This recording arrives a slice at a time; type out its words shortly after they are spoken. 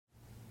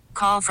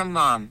Call from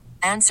mom.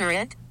 Answer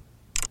it.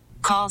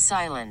 Call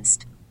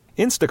silenced.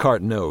 Instacart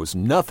knows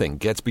nothing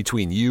gets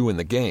between you and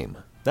the game.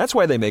 That's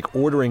why they make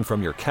ordering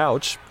from your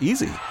couch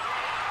easy.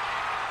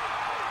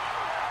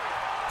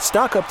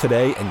 Stock up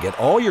today and get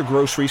all your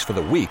groceries for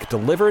the week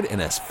delivered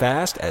in as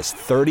fast as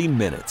 30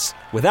 minutes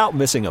without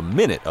missing a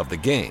minute of the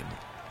game.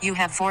 You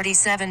have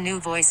 47 new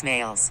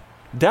voicemails.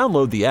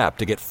 Download the app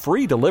to get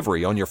free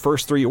delivery on your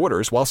first 3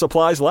 orders while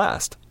supplies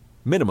last.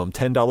 Minimum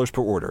 $10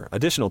 per order.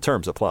 Additional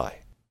terms apply.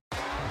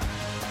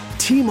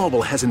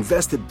 T-Mobile has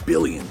invested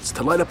billions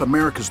to light up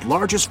America's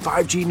largest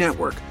 5G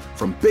network,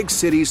 from big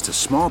cities to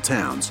small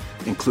towns,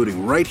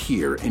 including right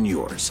here in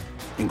yours.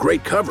 And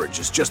great coverage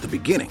is just the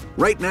beginning.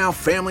 Right now,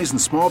 families and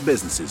small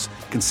businesses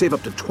can save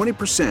up to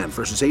 20%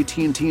 versus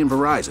AT&T and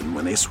Verizon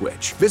when they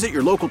switch. Visit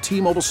your local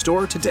T-Mobile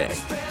store today.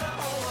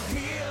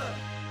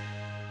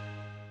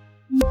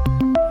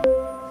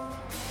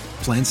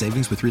 Plan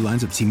savings with 3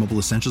 lines of T-Mobile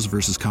Essentials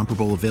versus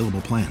comparable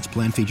available plans.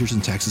 Plan features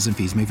and taxes and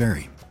fees may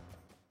vary.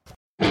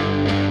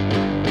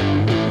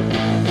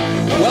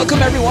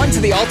 Welcome, everyone,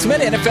 to the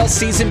Ultimate NFL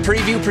Season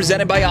Preview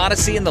presented by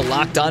Odyssey and the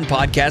Locked On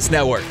Podcast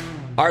Network.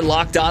 Our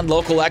Locked On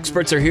local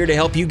experts are here to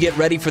help you get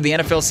ready for the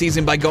NFL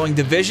season by going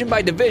division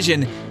by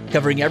division,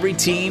 covering every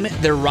team,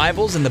 their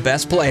rivals, and the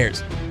best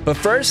players. But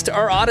first,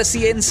 our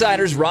Odyssey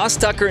insiders Ross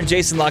Tucker and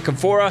Jason La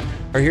Canfora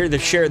are here to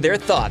share their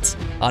thoughts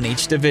on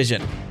each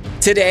division.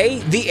 Today,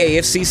 the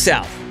AFC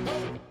South.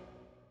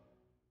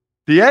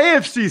 The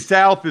AFC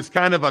South is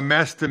kind of a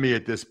mess to me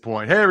at this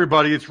point. Hey,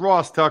 everybody, it's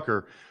Ross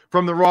Tucker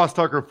from the Ross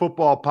Tucker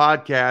Football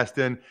Podcast.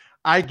 And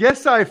I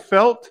guess I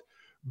felt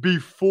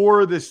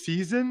before the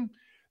season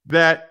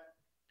that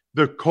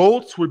the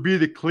Colts would be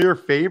the clear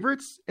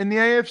favorites in the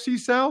AFC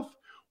South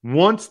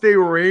once they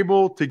were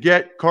able to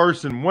get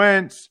Carson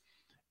Wentz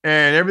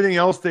and everything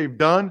else they've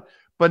done.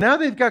 But now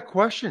they've got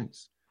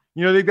questions.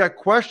 You know, they've got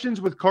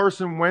questions with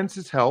Carson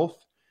Wentz's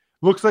health.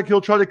 Looks like he'll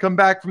try to come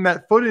back from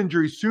that foot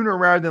injury sooner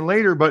rather than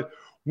later. But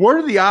what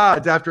are the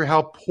odds after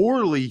how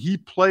poorly he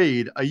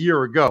played a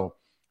year ago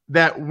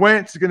that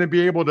Wentz is going to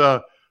be able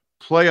to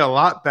play a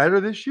lot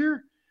better this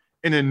year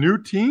in a new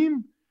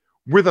team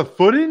with a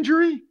foot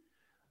injury?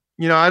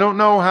 You know, I don't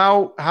know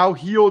how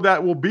healed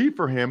that will be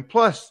for him.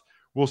 Plus,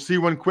 we'll see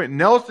when Quentin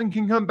Nelson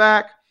can come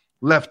back.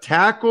 Left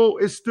tackle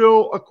is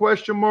still a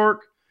question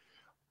mark.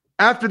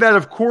 After that,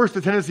 of course, the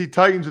Tennessee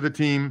Titans are the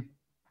team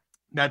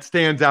that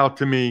stands out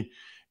to me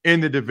in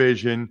the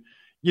division.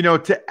 You know,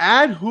 to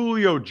add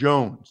Julio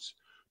Jones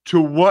to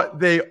what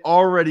they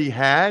already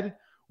had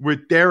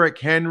with Derrick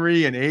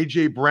Henry and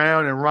A.J.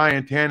 Brown and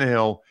Ryan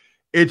Tannehill,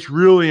 it's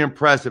really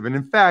impressive. And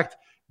in fact,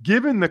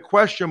 given the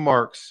question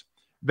marks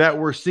that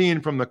we're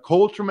seeing from the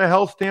Colts from a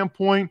health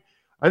standpoint,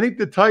 I think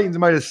the Titans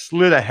might have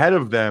slid ahead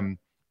of them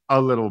a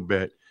little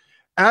bit.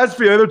 As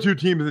for the other 2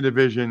 teams in the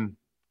division,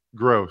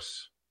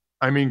 gross.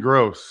 I mean,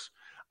 gross.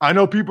 I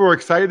know people are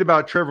excited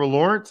about Trevor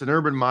Lawrence and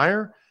Urban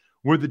Meyer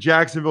with the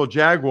Jacksonville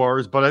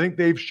Jaguars, but I think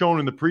they've shown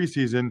in the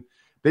preseason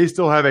they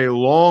still have a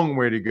long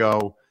way to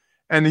go.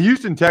 And the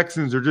Houston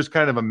Texans are just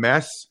kind of a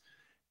mess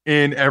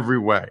in every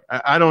way.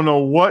 I don't know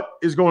what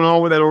is going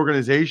on with that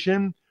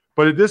organization,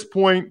 but at this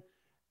point,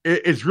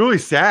 it's really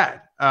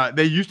sad.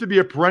 They used to be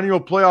a perennial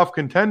playoff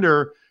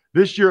contender.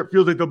 This year, it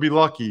feels like they'll be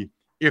lucky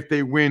if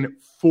they win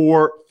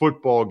 4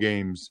 football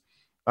games,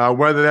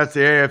 whether that's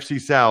the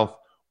AFC South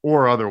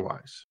or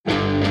otherwise.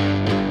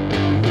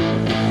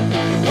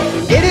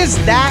 It is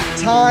that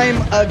time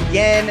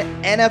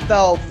again,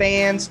 NFL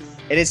fans.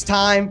 It is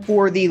time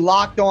for the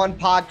Locked On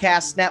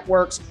Podcast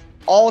Network's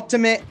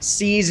Ultimate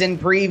Season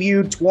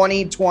Preview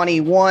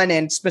 2021.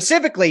 And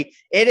specifically,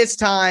 it is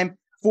time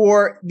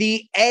for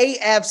the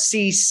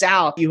AFC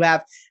South. You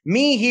have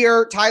me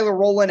here, Tyler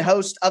Rowland,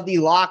 host of the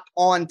Locked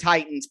On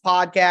Titans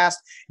podcast.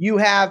 You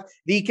have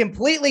the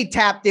completely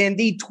tapped in,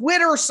 the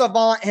Twitter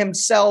savant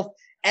himself,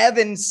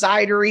 Evan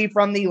Sidery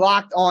from the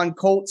Locked On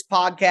Colts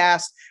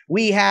podcast.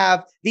 We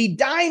have the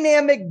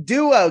dynamic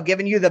duo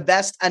giving you the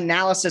best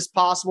analysis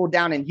possible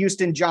down in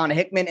Houston, John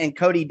Hickman and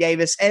Cody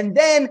Davis. And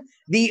then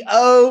the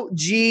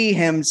OG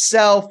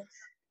himself,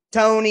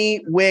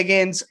 Tony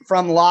Wiggins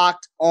from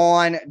Locked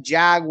On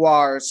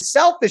Jaguars.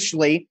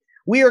 Selfishly,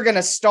 we are going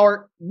to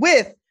start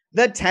with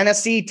the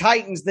Tennessee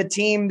Titans, the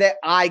team that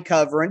I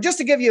cover. And just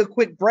to give you a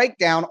quick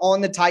breakdown on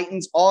the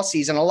Titans all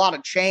season, a lot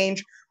of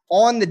change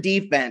on the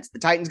defense. The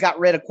Titans got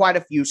rid of quite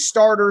a few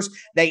starters.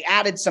 They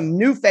added some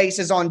new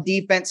faces on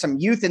defense, some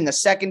youth in the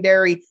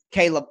secondary,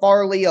 Caleb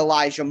Farley,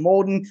 Elijah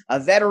Molden,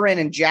 a veteran,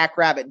 and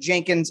Jackrabbit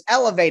Jenkins,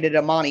 elevated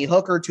Amani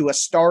Hooker to a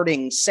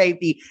starting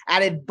safety,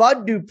 added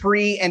Bud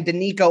Dupree and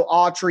Danico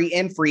Autry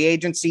in free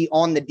agency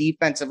on the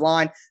defensive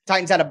line.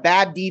 Titans had a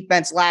bad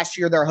defense last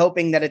year. They're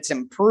hoping that it's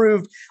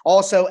improved.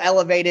 Also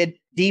elevated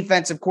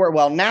defensive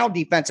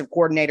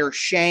coordinator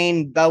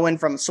Shane Bowen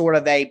from sort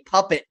of a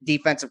puppet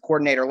defensive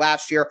coordinator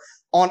last year.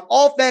 On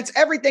offense,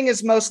 everything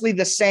is mostly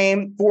the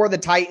same for the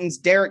Titans.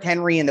 Derrick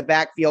Henry in the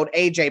backfield,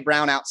 A.J.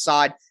 Brown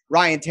outside,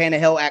 Ryan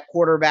Tannehill at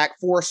quarterback,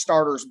 4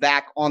 starters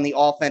back on the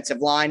offensive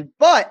line.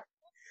 But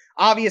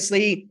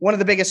obviously one of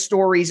the biggest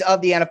stories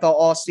of the NFL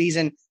all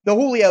season, the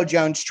Julio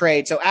Jones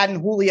trade. So adding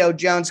Julio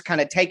Jones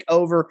kind of take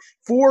over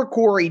for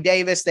Corey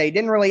Davis. They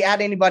didn't really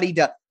add anybody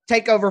to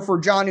take over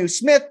for Jonnu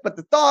Smith, but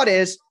the thought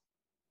is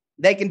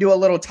they can do a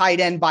little tight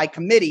end by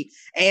committee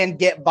and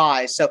get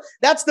by. So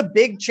that's the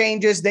big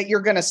changes that you're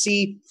going to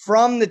see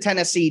from the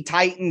Tennessee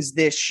Titans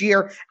this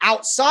year.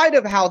 Outside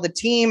of how the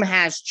team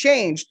has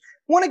changed,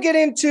 I want to get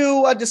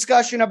into a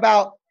discussion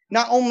about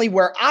not only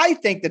where I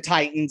think the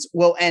Titans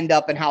will end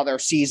up and how their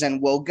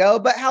season will go,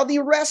 but how the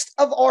rest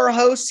of our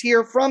hosts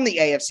here from the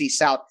AFC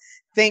South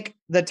think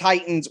the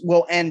Titans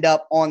will end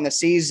up on the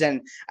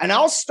season. And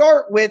I'll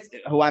start with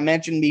who I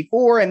mentioned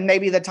before, and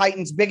maybe the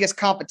Titans' biggest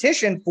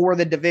competition for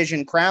the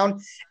division crown,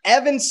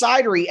 Evan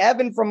Sidery.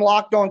 Evan from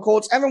Locked On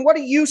Colts. Evan, what are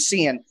you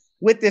seeing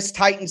with this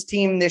Titans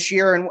team this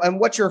year, and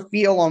what's your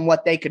feel on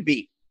what they could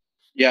be?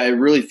 Yeah, it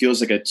really feels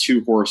like a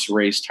two-horse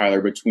race,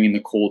 Tyler, between the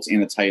Colts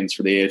and the Titans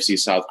for the AFC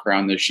South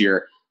crown this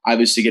year.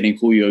 Obviously, getting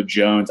Julio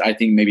Jones, I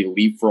think maybe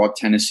leapfrog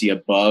Tennessee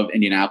above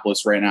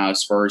Indianapolis right now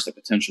as far as the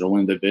potential to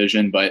win the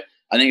division. But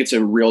I think it's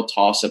a real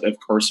toss-up if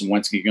Carson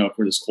Wentz can go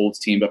for this Colts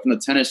team. But from the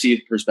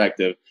Tennessee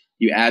perspective,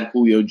 you add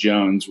Julio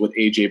Jones with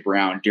A.J.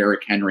 Brown,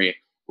 Derrick Henry,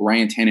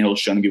 Ryan Tannehill is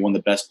shown to be one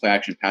of the best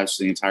play-action passers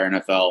in the entire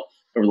NFL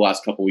over the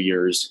last couple of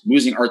years.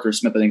 Losing Arthur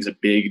Smith, I think, is a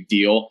big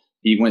deal.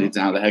 He went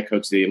down to the head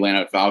coach of the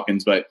Atlanta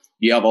Falcons, but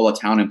you have all the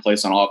talent in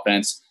place on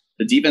offense.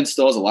 The defense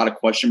still has a lot of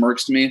question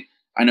marks to me.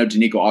 I know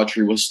Danico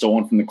Autry was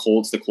stolen from the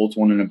Colts. The Colts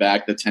wanted him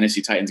back. The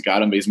Tennessee Titans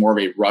got him, but he's more of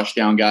a rush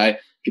down guy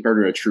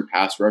compared to a true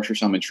pass rusher.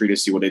 So I'm intrigued to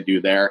see what they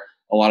do there.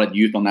 A lot of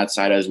youth on that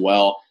side as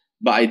well.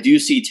 But I do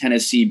see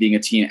Tennessee being a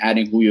team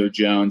adding Julio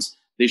Jones.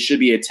 They should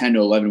be a 10 to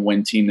 11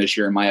 win team this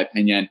year, in my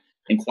opinion.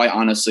 And quite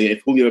honestly,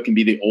 if Julio can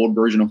be the old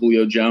version of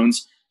Julio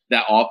Jones,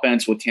 that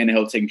offense with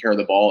Tannehill taking care of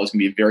the ball is going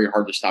to be very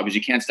hard to stop because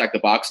you can't stack the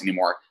box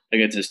anymore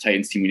against this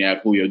Titans team when you have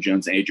Julio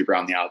Jones and A.J.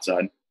 Brown on the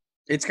outside.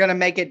 It's going to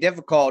make it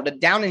difficult.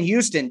 Down in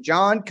Houston,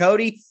 John,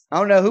 Cody, I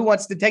don't know who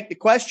wants to take the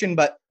question,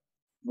 but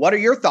what are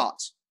your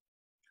thoughts?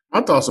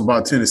 My thoughts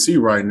about Tennessee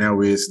right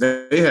now is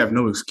that they have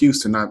no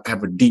excuse to not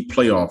have a deep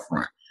playoff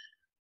run.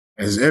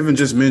 As Evan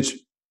just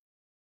mentioned,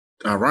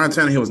 Ryan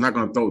Tannehill is not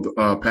going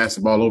to pass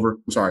the ball over.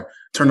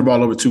 Turn the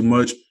ball over too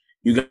much.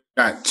 You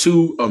got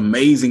two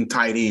amazing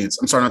tight ends.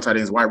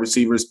 Wide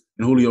receivers,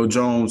 and Julio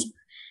Jones.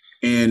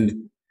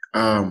 And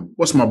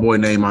what's my boy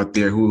name out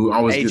there who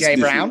always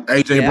A.J. Brown?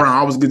 A.J. Brown. I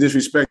always get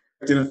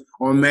disrespected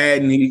on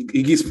Madden.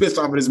 He gets pissed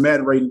off at his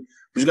Madden rating.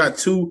 But you got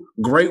two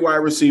great wide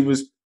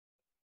receivers.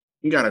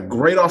 You got a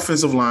great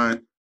offensive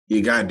line.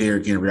 You got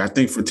Derrick Henry. I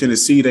think for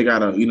Tennessee, they got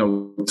to,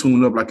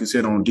 tune up, like you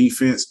said, on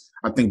defense.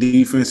 I think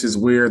defense is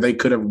where they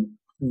could have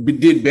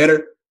did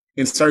better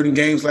in certain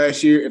games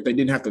last year if they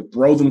didn't have to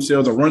throw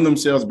themselves or run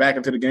themselves back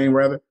into the game,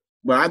 rather.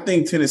 But I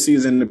think Tennessee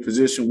is in the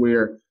position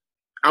where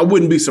I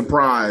wouldn't be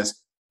surprised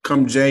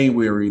come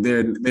January they're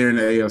in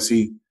the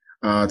AFC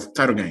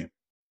title game.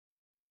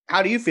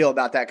 How do you feel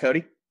about that,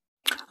 Cody?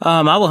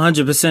 I will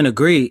 100%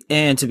 agree.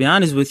 And to be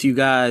honest with you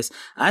guys,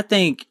 I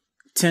think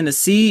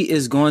Tennessee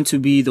is going to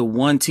be the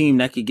one team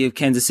that could give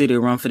Kansas City a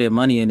run for their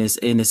money in this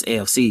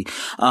AFC.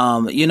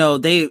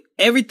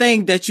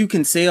 Everything that you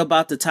can say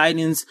about the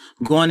Titans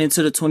going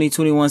into the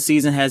 2021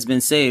 season has been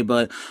said,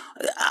 but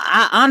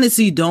I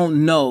honestly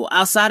don't know.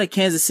 Outside of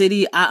Kansas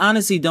City, I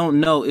honestly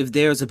don't know if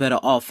there's a better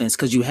offense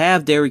because you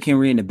have Derrick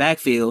Henry in the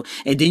backfield,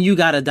 and then you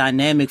got a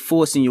dynamic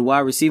force in your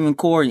wide receiving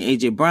core and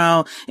A.J.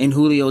 Brown and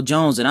Julio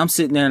Jones. And I'm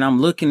sitting there and I'm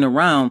looking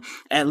around,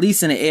 at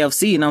least in the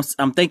AFC, and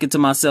I'm thinking to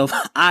myself,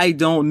 I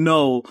don't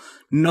know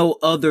no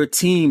other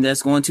team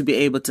that's going to be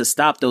able to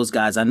stop those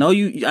guys. I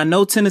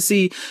know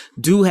Tennessee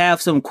do have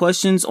some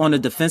questions on the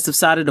defensive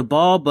side of the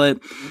ball,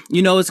 but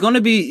Tennessee's going to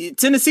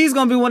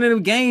be one of the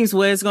games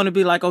where it's going to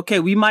be like,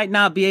 okay, we might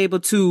not be able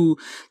to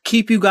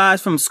keep you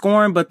guys from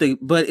scoring, but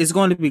it's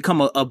going to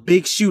become a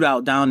big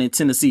shootout down in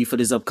Tennessee for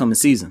this upcoming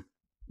season.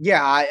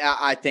 Yeah,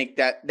 I think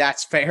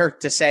that's fair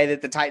to say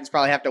that the Titans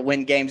probably have to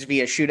win games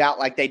via shootout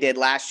like they did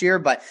last year.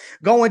 But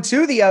going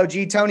to the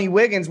OG, Tony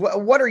Wiggins,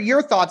 what are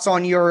your thoughts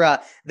on your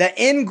the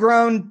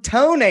ingrown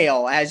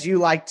toenail, as you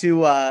like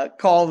to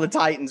call the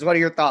Titans? What are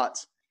your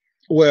thoughts?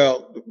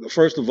 Well,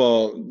 first of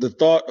all, the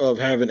thought of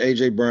having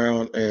A.J.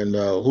 Brown and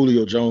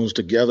Julio Jones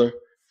together,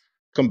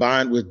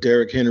 combined with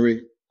Derrick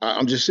Henry,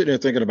 I'm just sitting there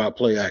thinking about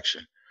play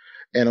action.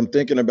 And I'm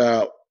thinking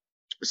about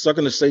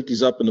sucking the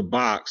safeties up in the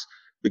box,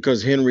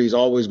 because Henry's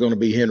always going to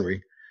be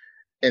Henry.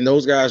 And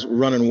those guys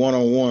running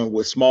one-on-one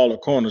with smaller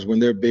corners when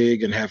they're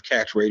big and have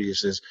catch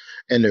radiuses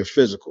and they're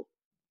physical.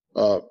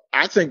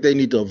 I think they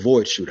need to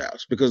avoid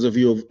shootouts, because if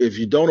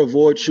you don't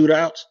avoid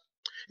shootouts,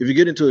 if you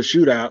get into a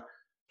shootout,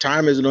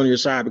 time isn't on your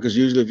side, because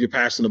usually if you're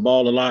passing the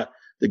ball a lot,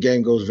 the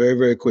game goes very,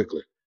 very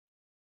quickly.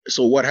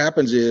 So what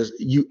happens is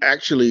you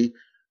actually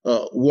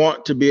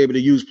want to be able to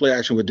use play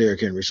action with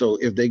Derrick Henry. So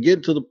if they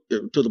get to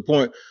the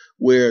point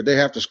where they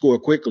have to score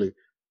quickly,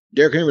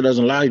 Derrick Henry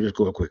doesn't allow you to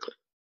score quickly,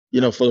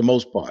 for the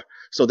most part.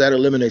 So that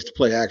eliminates the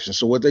play action.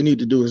 So what they need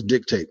to do is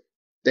dictate.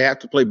 They have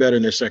to play better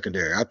in their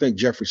secondary. I think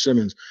Jeffrey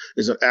Simmons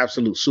is an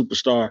absolute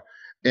superstar.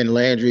 and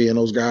Landry and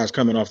those guys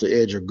coming off the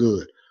edge are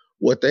good.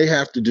 What they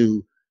have to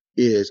do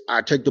is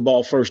I take the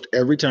ball first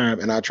every time,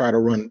 and I try to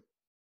run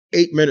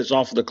 8 minutes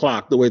off of the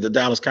clock the way the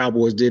Dallas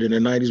Cowboys did in the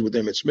 90s with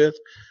Emmitt Smith.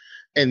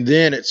 And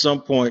then at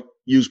some point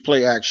use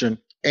play action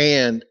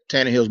and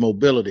Tannehill's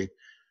mobility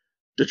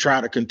to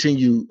try to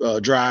continue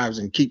drives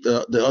and keep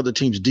the other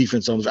team's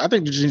defense on. I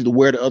think they just need to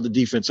wear the other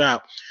defense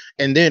out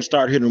and then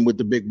start hitting them with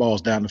the big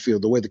balls down the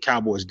field the way the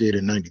Cowboys did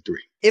in 93.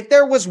 If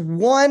there was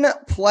one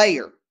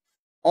player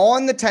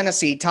on the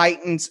Tennessee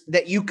Titans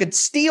that you could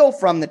steal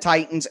from the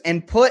Titans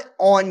and put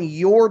on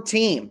your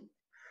team,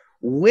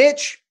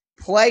 which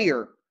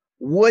player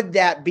would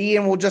that be?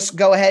 And we'll just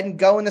go ahead and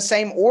go in the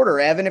same order.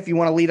 Evan, if you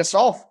want to lead us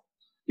off.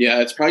 Yeah,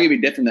 it's probably going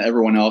to be different than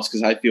everyone else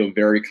because I feel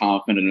very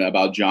confident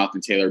about Jonathan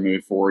Taylor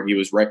moving forward. He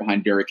was right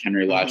behind Derrick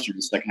Henry last year in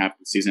the second half of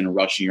the season in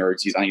rushing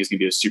yards. I think he's going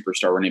to be a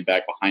superstar running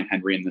back behind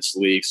Henry in this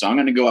league. So I'm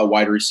going to go at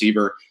wide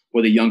receiver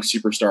with a young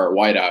superstar at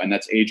wideout, and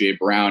that's A.J.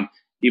 Brown.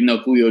 Even though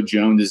Julio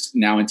Jones is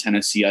now in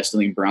Tennessee, I still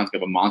think Brown's going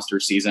to have a monster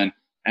season,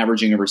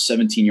 averaging over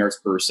 17 yards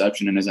per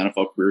reception in his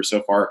NFL career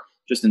so far.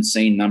 Just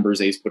insane numbers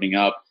that he's putting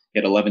up. He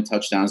had 11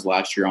 touchdowns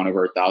last year on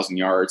over 1,000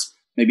 yards.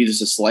 Maybe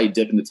just a slight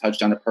dip in the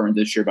touchdown department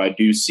this year, but I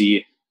do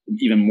see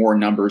even more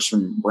numbers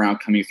from Brown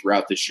coming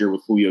throughout this year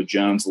with Julio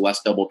Jones,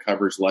 less double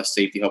coverage, less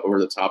safety help over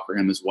the top for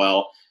him as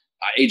well.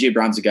 A.J.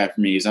 Brown's a guy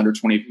for me. He's under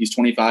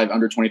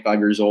 25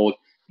 years old.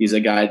 He's a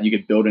guy that you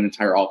could build an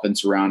entire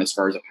offense around as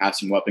far as a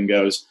passing weapon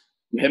goes.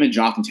 Him and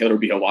Jonathan Taylor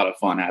would be a lot of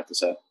fun, I have to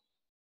say.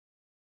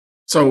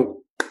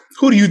 So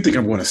who do you think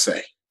I'm going to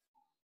say?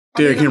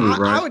 Derrick Henry,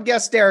 right? I would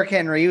guess Derrick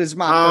Henry. He was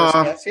my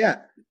first guess, yeah.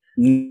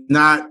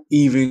 Not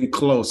even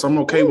close. I'm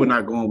okay with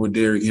not going with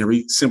Derrick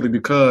Henry simply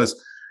because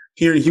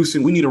here in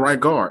Houston, we need a right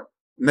guard.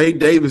 Nate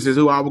Davis is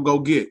who I would go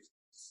get.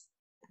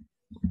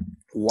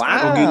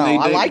 Wow,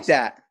 I like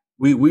that.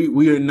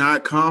 We are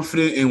not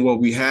confident in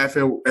what we have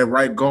at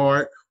right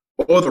guard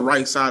or the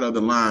right side of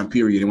the line,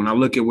 period. And when I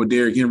look at what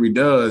Derrick Henry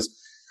does,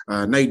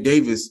 Nate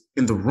Davis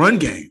in the run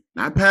game,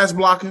 not pass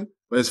blocking,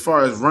 but as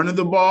far as running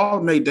the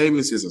ball, Nate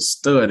Davis is a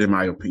stud, in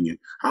my opinion.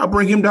 I'll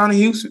bring him down to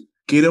Houston,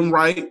 get him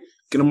right,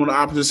 get him on the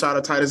opposite side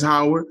of Titus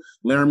Howard,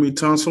 Laramie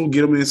Tunsil,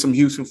 get him in some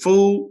Houston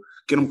food,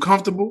 get him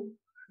comfortable.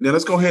 Then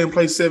let's go ahead and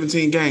play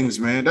 17 games,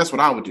 man. That's what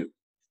I would do.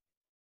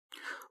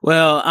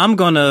 Well, I'm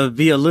going to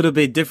be a little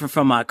bit different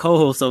from my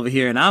co-host over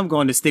here, and I'm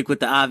going to stick with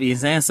the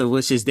obvious answer,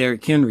 which is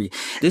Derrick Henry.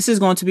 This is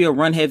going to be a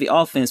run-heavy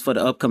offense for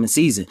the upcoming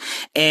season.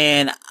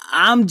 And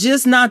I'm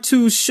just not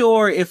too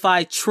sure if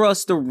I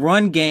trust the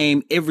run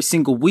game every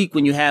single week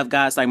when you have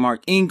guys like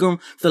Mark Ingram,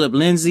 Phillip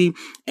Lindsay,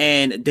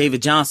 and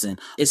David Johnson,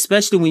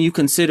 especially when you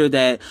consider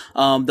that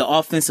the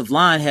offensive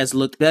line has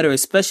looked better,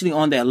 especially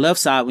on that left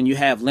side when you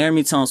have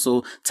Laramie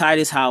Tunsil,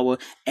 Titus Howard,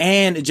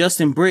 and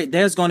Justin Britt.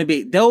 There's going to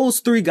be,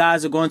 those three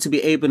guys are going to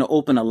be able to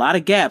open a lot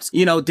of gaps.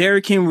 You know,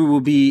 Derrick Henry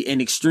will be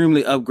an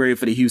extremely upgrade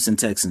for the Houston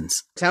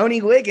Texans.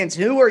 Tony Wiggins,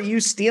 who are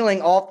you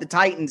stealing off the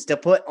Titans to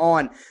put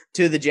on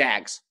to the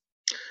Jags?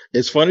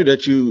 It's funny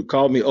that you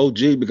called me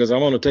OG because I'm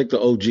going to take the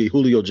OG,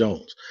 Julio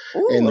Jones.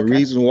 Ooh, and the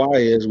reason why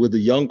is with the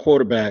young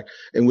quarterback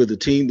and with the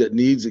team that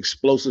needs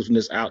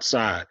explosiveness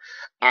outside,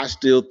 I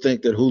still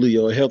think that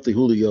Julio, a healthy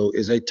Julio,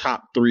 is a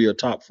top 3 or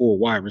top 4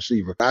 wide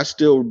receiver. I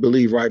still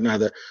believe right now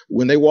that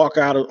when they walk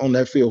out on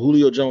that field,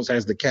 Julio Jones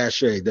has the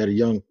cachet that a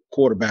young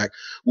quarterback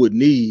would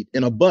need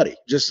in a buddy,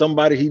 just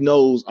somebody he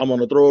knows I'm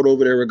going to throw it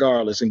over there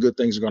regardless and good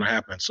things are going to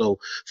happen. So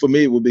for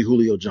me, it would be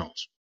Julio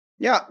Jones.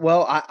 Yeah,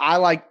 well, I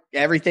like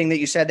everything that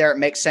you said there. It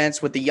makes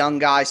sense with the young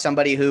guy,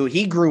 somebody who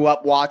he grew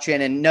up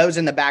watching and knows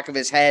in the back of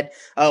his head,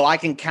 oh, I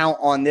can count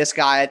on this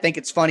guy. I think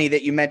it's funny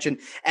that you mentioned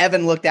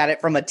Evan looked at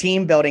it from a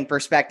team building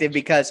perspective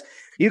because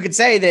you could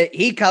say that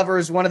he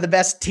covers one of the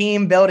best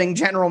team building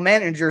general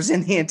managers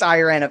in the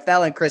entire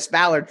NFL, and Chris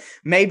Ballard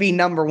may be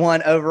number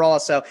 1 overall.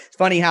 So it's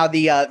funny how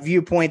the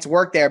viewpoints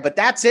work there. But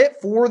that's it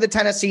for the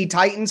Tennessee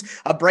Titans.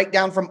 A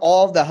breakdown from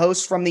all of the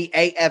hosts from the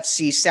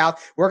AFC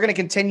South. We're going to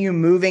continue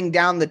moving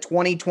down the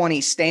 2020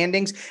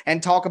 standings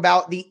and talk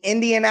about the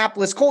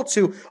Indianapolis Colts,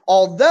 who,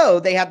 although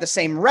they have the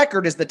same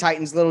record as the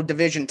Titans, little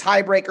division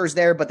tiebreakers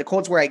there, but the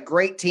Colts were a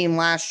great team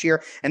last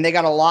year, and they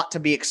got a lot to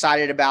be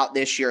excited about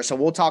this year. So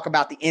we'll talk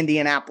about the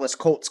Indianapolis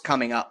Colts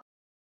coming up.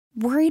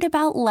 Worried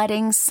about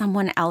letting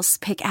someone else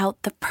pick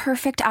out the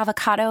perfect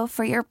avocado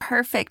for your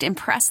perfect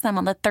impress them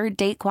on the third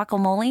date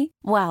guacamole?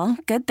 Well,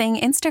 good thing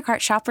Instacart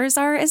shoppers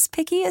are as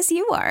picky as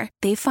you are.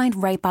 They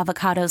find ripe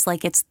avocados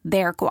like it's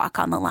their guac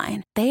on the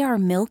line. They are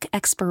milk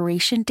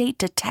expiration date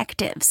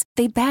detectives.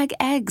 They bag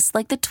eggs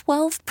like the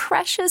 12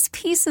 precious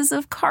pieces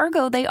of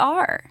cargo they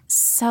are.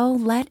 So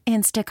let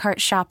Instacart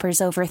shoppers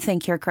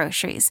overthink your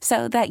groceries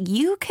so that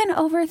you can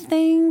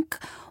overthink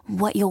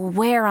what you'll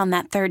wear on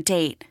that third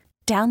date.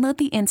 Download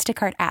the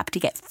Instacart app to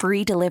get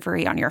free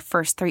delivery on your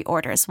first 3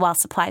 orders while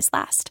supplies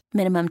last.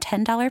 Minimum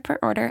 $10 per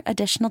order.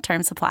 Additional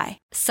terms apply.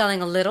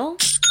 Selling a little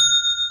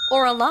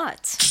or a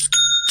lot?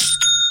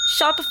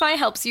 Shopify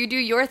helps you do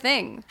your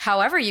thing,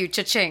 however you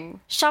cha-ching.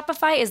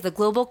 Shopify is the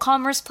global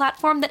commerce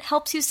platform that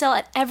helps you sell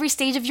at every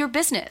stage of your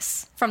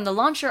business. From the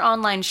launch your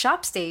online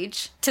shop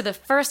stage, to the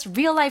first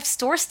real-life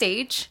store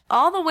stage,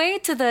 all the way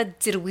to the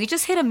 "did we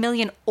just hit 1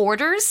 million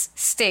orders"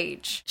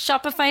 stage.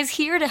 Shopify is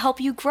here to help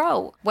you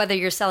grow. Whether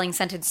you're selling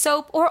scented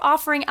soap or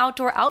offering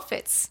outdoor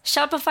outfits,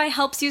 Shopify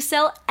helps you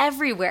sell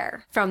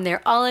everywhere. From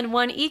their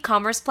all-in-one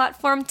e-commerce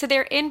platform to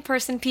their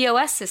in-person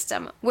POS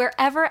system,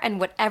 wherever and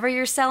whatever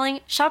you're selling,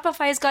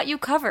 Shopify's got you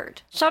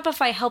covered.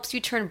 Shopify helps you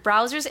turn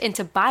browsers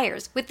into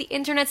buyers with the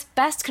internet's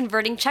best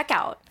converting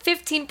checkout,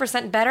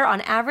 15% better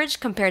on average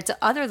compared to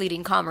other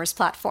leading commerce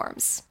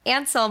platforms.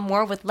 And sell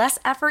more with less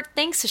effort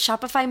thanks to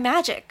Shopify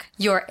Magic,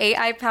 your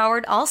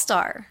AI-powered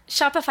all-star.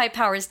 Shopify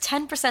powers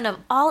 10% of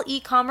all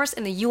e-commerce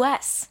in the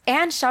US.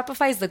 And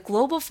Shopify is the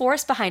global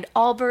force behind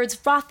Allbirds,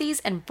 Rothy's,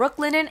 and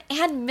Brooklinen,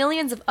 and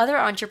millions of other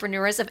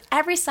entrepreneurs of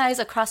every size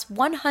across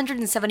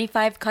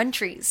 175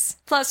 countries.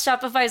 Plus,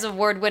 Shopify's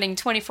award-winning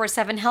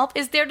 24/7 help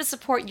is there to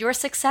support your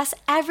success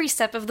every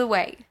step of the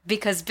way.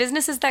 Because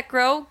businesses that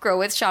grow, grow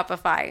with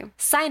Shopify.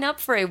 Sign up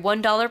for a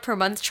 $1 per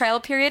month trial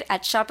period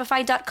at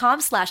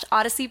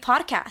shopify.com/Odyssey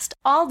Podcast,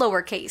 all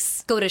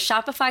lowercase. Go to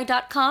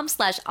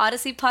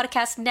shopify.com/Odyssey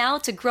Podcast now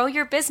to grow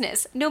your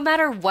business, no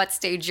matter what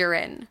stage you're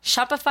in.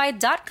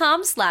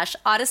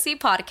 Shopify.com/Odyssey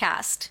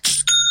Podcast.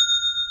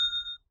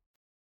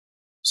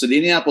 So the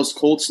Indianapolis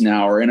Colts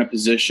now are in a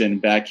position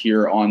back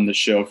here on the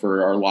show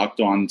for our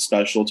Locked On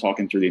special,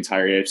 talking through the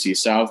entire AFC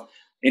South.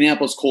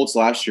 Indianapolis Colts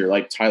last year,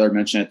 like Tyler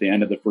mentioned at the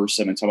end of the first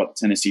segment, talk about the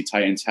Tennessee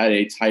Titans, had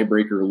a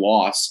tiebreaker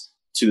loss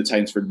to the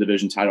Titans for the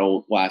division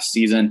title last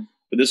season.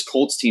 But this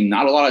Colts team,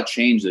 not a lot of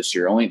change this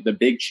year. Only the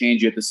big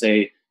change you have to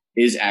say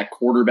is at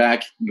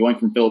quarterback, going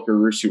from Philip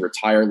Rivers, who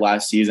retired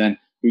last season,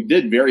 who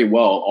did very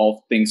well,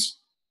 all things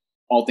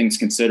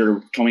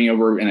considered, coming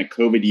over in a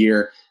COVID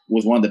year,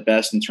 was one of the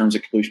best in terms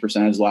of completion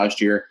percentage last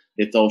year.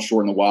 They fell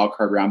short in the wild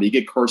card round. But you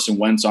get Carson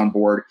Wentz on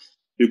board,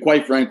 who,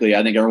 quite frankly,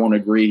 I think everyone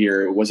would agree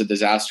here, was a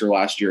disaster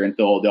last year in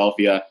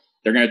Philadelphia.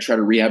 They're going to try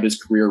to rehab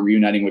his career,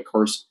 reuniting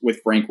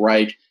with Frank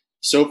Reich.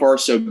 So far,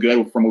 so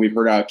good from what we've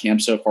heard out of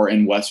camp so far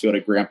in Westfield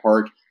at Grant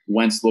Park.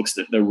 Wentz looks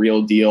the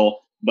real deal,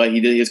 but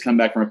he has come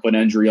back from a foot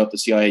injury. You'll have to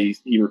see how he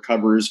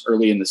recovers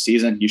early in the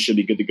season. He should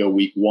be good to go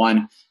week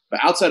 1.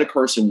 But outside of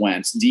Carson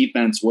Wentz,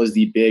 defense was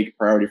the big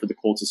priority for the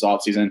Colts this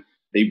offseason.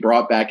 They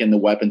brought back in the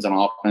weapons on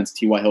offense.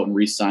 T.Y. Hilton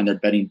re-signed. They're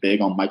betting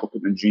big on Michael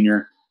Pittman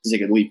Jr. to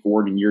take a leap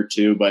forward in year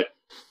 2. But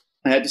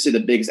I have to say the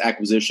biggest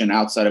acquisition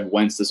outside of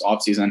Wentz this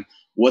offseason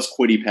was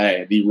Kwity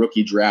Paye, the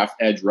rookie draft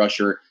edge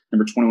rusher,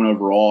 number 21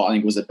 overall. I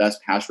think was the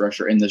best pass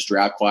rusher in this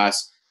draft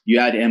class. You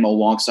had him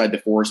alongside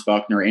DeForest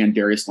Buckner and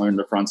Darius Leonard in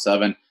the front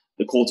seven.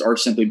 The Colts are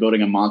simply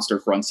building a monster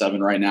front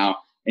seven right now.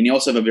 And you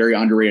also have a very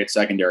underrated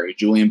secondary.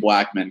 Julian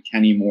Blackmon,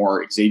 Kenny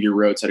Moore, Xavier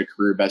Rhodes had a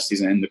career best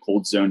season in the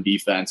Colts zone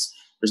defense.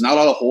 There's not a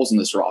lot of holes in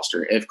this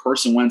roster. If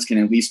Carson Wentz can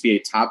at least be a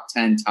top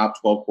 10, top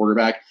 12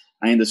 quarterback,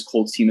 I think this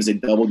Colts team is a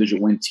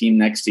double-digit win team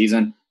next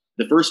season.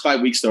 The first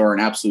 5 weeks, though, are an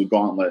absolute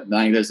gauntlet.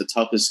 I think that's the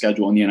toughest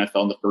schedule in the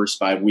NFL in the first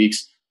 5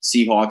 weeks.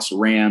 Seahawks,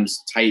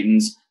 Rams,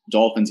 Titans,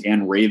 Dolphins,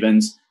 and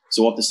Ravens.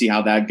 So we'll have to see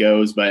how that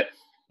goes. But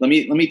let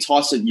me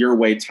toss it your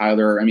way,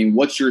 Tyler. I mean,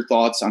 what's your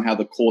thoughts on how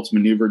the Colts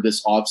maneuvered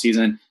this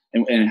offseason,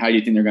 and how do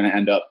you think they're going to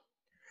end up?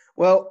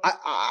 Well,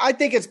 I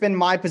think it's been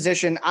my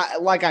position.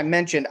 Like I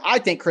mentioned, I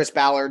think Chris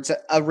Ballard's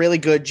a really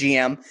good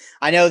GM.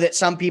 I know that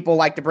some people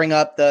like to bring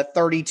up the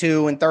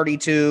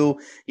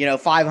 32-32,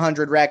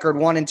 500 record,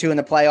 1-2 in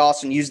the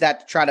playoffs, and use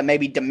that to try to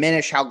maybe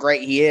diminish how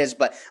great he is.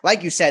 But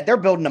like you said, they're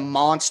building a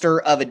monster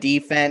of a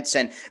defense,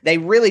 and they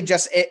really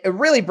it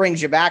really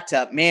brings you back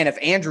to, man, if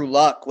Andrew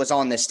Luck was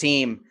on this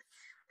team,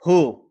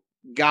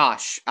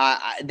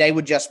 they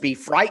would just be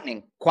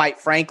frightening, quite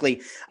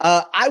frankly.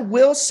 I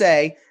will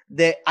say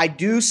that I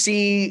do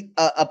see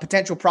a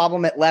potential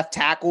problem at left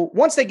tackle.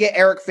 Once they get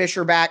Eric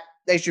Fisher back,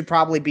 they should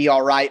probably be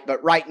all right.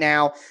 But right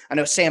now, I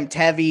know Sam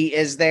Tevy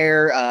is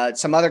there.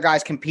 Some other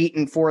guys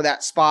competing for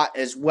that spot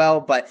as well.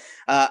 But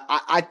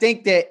I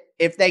think that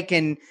if they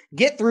can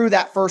get through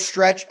that first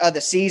stretch of the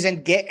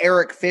season, get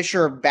Eric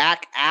Fisher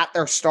back at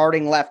their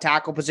starting left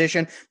tackle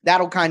position,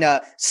 that'll kind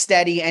of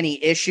steady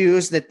any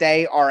issues that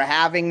they are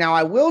having. Now,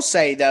 I will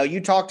say, though,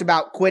 you talked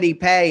about Kwity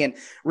Paye, and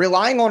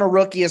relying on a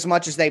rookie as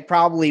much as they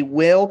probably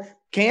will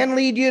can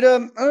lead you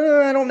to,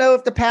 I don't know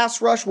if the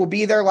pass rush will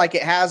be there like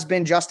it has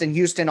been. Justin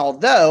Houston,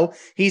 although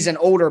he's an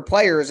older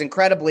player, is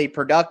incredibly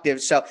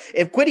productive. So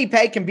if Kwity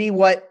Paye can be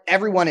what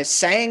everyone is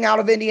saying out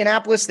of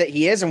Indianapolis that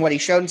he is and what he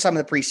showed in some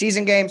of the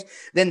preseason games,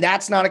 then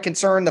that's not a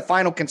concern. The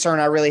final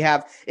concern I really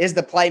have is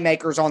the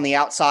playmakers on the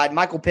outside.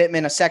 Michael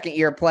Pittman, a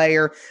second-year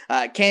player.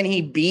 Can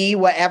he be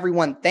what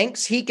everyone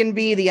thinks he can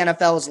be? The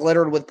NFL is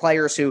littered with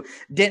players who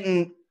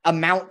didn't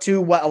amount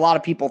to what a lot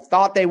of people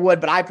thought they would,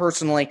 but I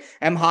personally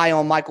am high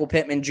on Michael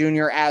Pittman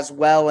Jr. as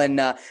well. And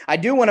I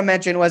do want to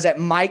mention, was it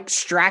Mike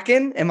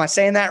Strachan? Am I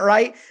saying that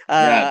right?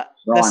 The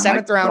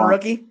 7th round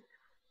rookie.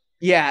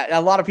 Yeah,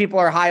 a lot of people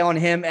are high on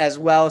him as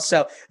well.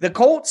 So the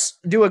Colts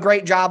do a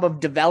great job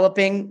of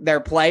developing their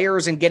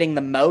players and getting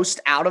the most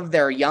out of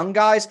their young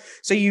guys.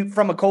 So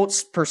from a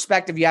Colts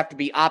perspective, you have to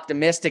be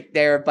optimistic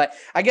there. But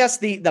I guess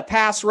the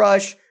pass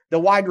rush, the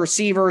wide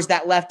receivers,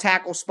 that left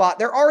tackle spot.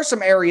 There are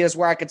some areas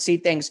where I could see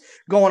things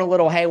going a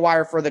little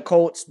haywire for the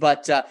Colts,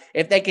 but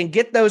if they can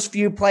get those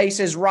few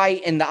places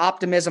right and the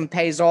optimism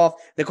pays off,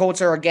 the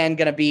Colts are again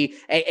going to be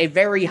a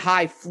very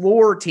high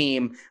floor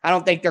team. I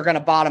don't think they're going to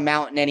bottom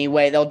out in any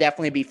way. They'll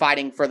definitely be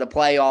fighting for the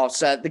playoffs.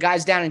 The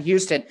guys down in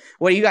Houston,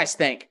 what do you guys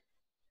think?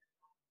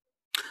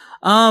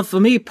 For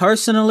me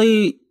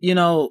personally,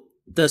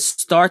 the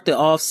start the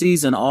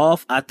offseason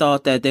off, I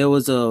thought that it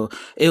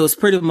was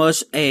pretty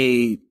much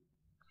a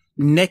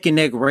neck and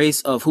neck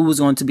race of who was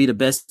going to be the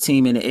best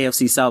team in the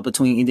AFC South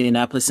between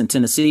Indianapolis and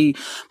Tennessee.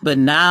 But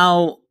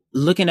now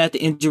looking at the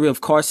injury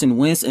of Carson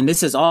Wentz, and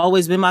this has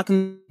always been my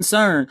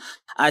concern,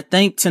 I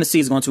think Tennessee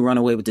is going to run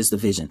away with this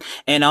division.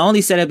 And I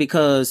only say that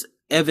because,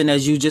 Evan,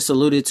 as you just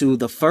alluded to,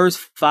 the first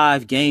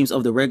 5 games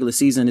of the regular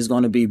season is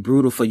going to be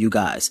brutal for you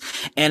guys.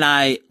 And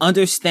I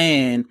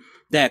understand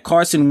that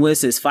Carson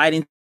Wentz is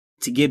fighting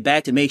to get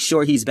back, to make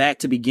sure he's back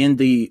to begin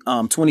the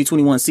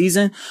 2021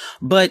 season.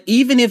 But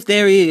even if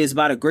there is,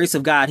 by the grace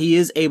of God, he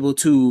is able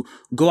to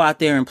go out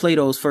there and play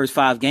those first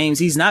 5 games,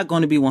 he's not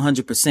going to be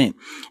 100%.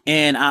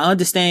 And I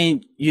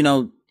understand,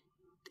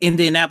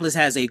 Indianapolis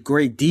has a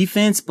great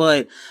defense,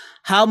 but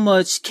how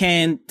much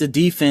can the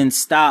defense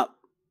stop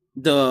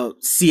the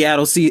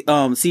Seattle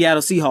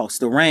Seahawks,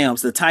 the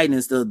Rams, the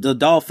Titans, the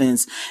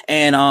Dolphins,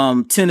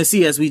 and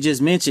Tennessee, as we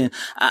just mentioned?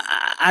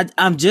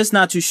 I'm just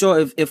not too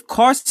sure if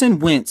Carson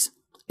Wentz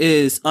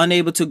is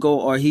unable to go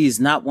or he's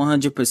not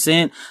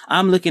 100%.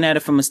 I'm looking at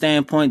it from a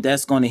standpoint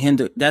that's going to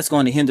hinder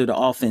the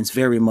offense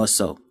very much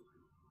so.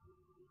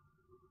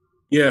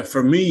 Yeah,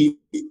 for me,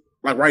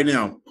 like right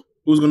now,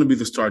 who's going to be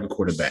the starting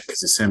quarterback?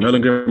 Is it Sam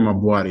Ehlinger, my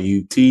boy out of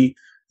UT?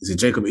 Is it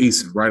Jacob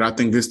Eason? Right, I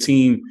think this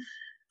team,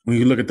 when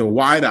you look at the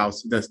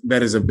wideouts,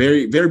 that is a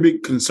very, very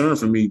big concern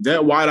for me.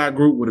 That wideout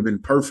group would have been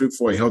perfect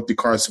for a healthy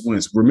Carson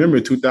Wentz. Remember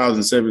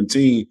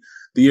 2017,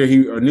 the year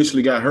he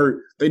initially got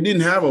hurt, they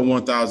didn't have a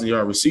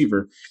 1,000-yard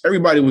receiver.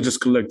 Everybody was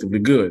just collectively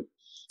good.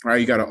 All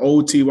right, you got an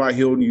old T.Y.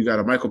 Hilton. You got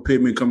a Michael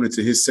Pittman coming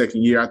into his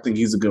second year. I think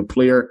he's a good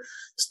player.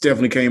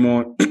 Definitely came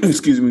on,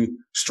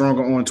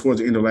 stronger on towards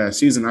the end of last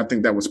season. I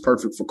think that was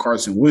perfect for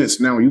Carson Wentz.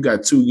 Now you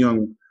got 2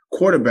 young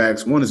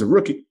quarterbacks. One is a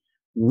rookie.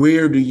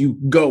 Where do you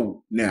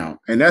go now?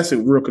 And that's a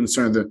real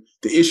concern. The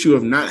issue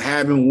of not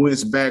having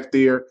Wentz back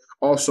there.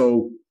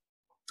 Also,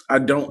 I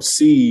don't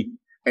see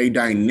a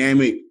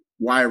dynamic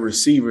wide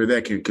receiver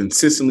that can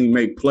consistently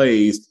make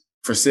plays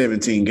for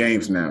 17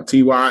 games now.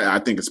 T.Y., I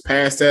think it's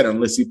past that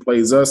unless he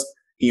plays us.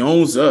 He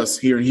owns us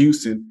here in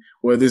Houston,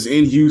 whether it's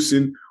in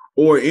Houston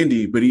or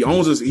Indy, but he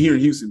owns us here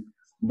in Houston.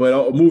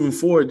 But moving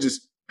forward,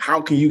 just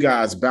how can you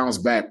guys bounce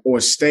back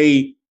or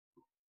stay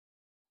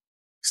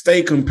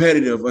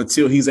competitive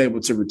until he's able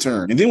to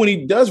return? And then when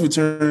he does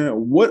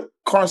return, what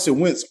Carson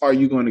Wentz are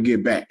you going to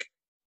get back?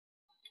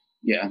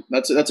 Yeah,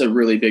 that's a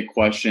really big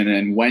question.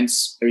 And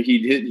Wentz, he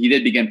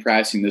did begin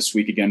practicing this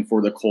week again for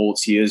the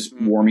Colts. He is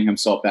warming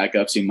himself back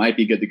up, so he might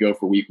be good to go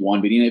for week 1.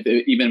 But even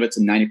if it's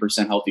a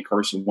 90% healthy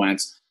Carson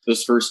Wentz,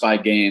 those first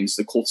 5 games,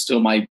 the Colts still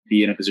might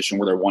be in a position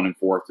where they're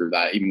 1-4 through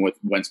that, even with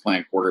Wentz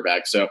playing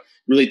quarterback. So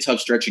really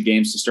tough stretch of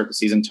games to start the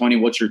season. Tony,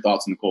 what's your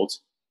thoughts on the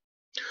Colts?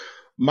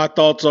 My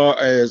thoughts are,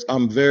 as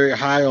I'm very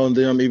high on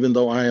them, even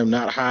though I am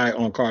not high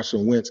on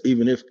Carson Wentz,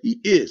 even if he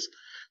is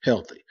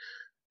healthy.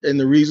 And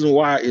the reason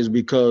why is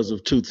because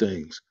of 2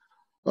 things.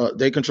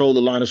 They control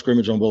the line of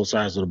scrimmage on both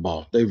sides of the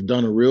ball. They've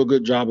done a real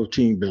good job of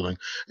team building.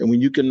 And when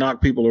you can knock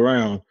people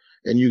around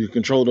and you can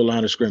control the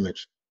line of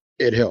scrimmage,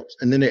 it helps.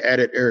 And then they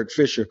added Eric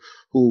Fisher,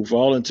 who, for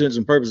all intents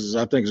and purposes,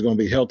 I think is going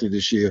to be healthy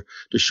this year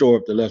to shore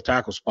up the left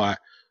tackle spot.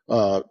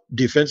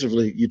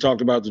 Defensively, you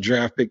talked about the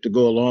draft pick to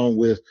go along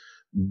with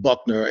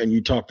Buckner, and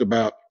you talked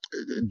about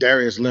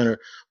Darius Leonard.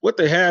 What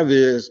they have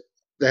is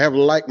they have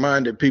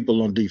like-minded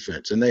people on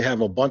defense, and they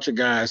have a bunch of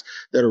guys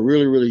that are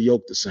really, really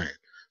yoked the same.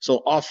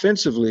 So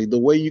offensively, the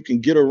way you can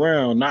get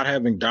around not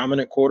having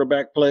dominant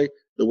quarterback play,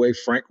 the way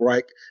Frank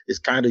Reich is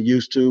kind of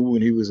used to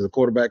when he was the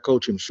quarterback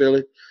coach in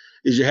Philly,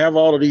 is you have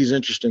all of these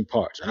interesting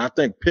parts. And I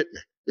think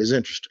Pittman is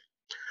interesting.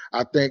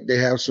 I think they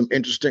have some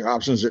interesting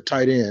options at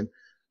tight end.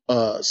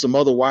 Some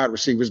other wide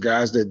receivers,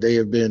 guys that they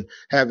have been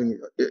having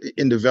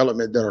in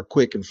development that are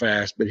quick and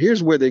fast. But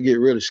here's where they get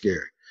really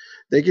scary.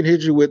 They can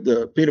hit you with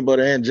the peanut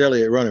butter and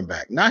jelly at running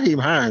back. Nyheim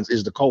Hines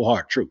is the cold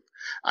hard truth.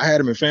 I had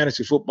him in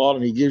fantasy football,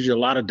 and he gives you a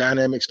lot of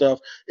dynamic stuff.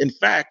 In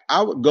fact,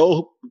 I would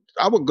go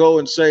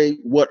and say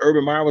what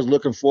Urban Meyer was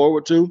looking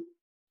forward to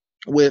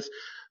with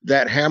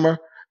that hammer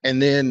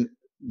and then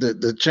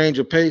the change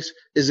of pace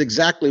is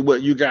exactly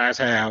what you guys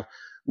have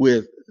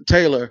with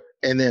Taylor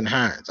and then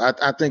Hines.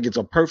 I think it's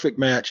a perfect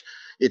match.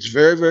 It's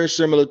very, very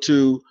similar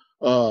to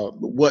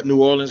what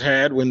New Orleans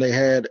had when they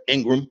had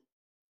Ingram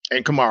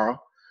and Kamara.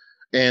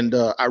 And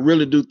I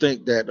really do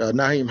think that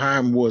Nyheim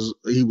Hines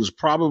was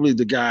probably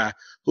the guy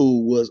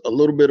who was a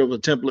little bit of a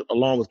template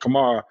along with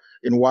Kamara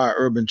in why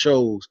Urban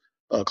chose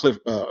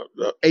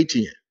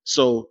Etienne.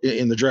 So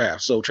in the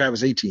draft, so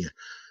Travis Etienne.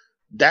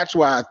 That's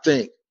why I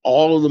think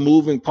all of the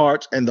moving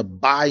parts and the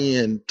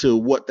buy-in to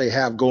what they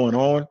have going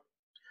on,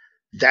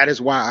 that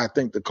is why I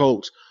think the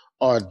Colts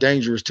are a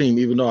dangerous team,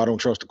 even though I don't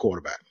trust the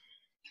quarterback.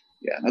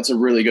 Yeah, that's a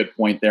really good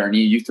point there. And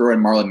you throw in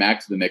Marlon Mack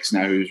to the mix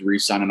now, who's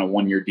re-signed on a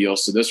one-year deal.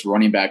 So this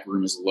running back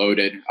room is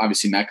loaded.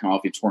 Obviously, Matt coming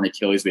off a torn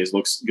Achilles base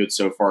looks good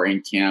so far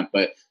in camp.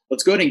 But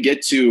let's go ahead and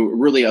get to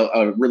really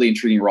a really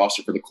intriguing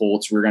roster for the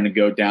Colts. We're going to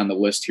go down the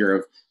list here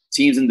of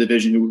teams in the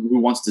division who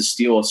wants to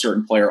steal a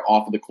certain player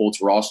off of the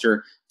Colts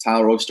roster.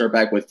 Tyler, we'll start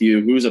back with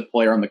you. Who's a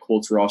player on the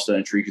Colts roster that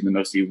intrigues you the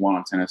most that you want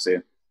on Tennessee?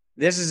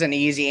 This is an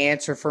easy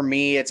answer for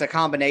me. It's a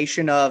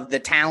combination of the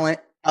talent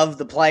of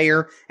the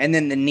player and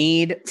then the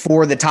need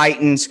for the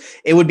Titans.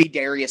 It would be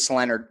Darius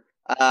Leonard.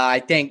 I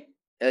think,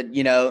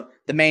 the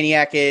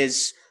Maniac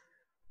is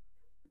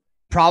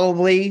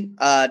probably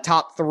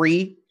top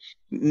 3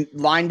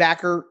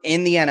 linebacker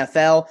in the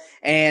NFL,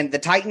 and the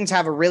Titans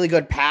have a really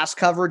good pass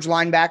coverage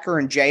linebacker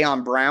in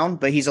Jayon Brown,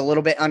 but he's a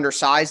little bit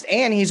undersized,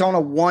 and he's on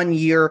a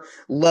 1-year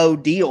low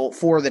deal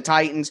for the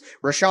Titans.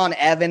 Rashaan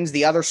Evans,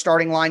 the other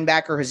starting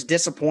linebacker, has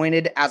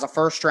disappointed as a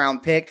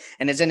first-round pick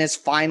and is in his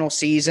final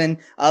season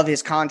of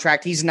his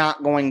contract. He's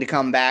not going to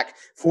come back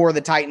for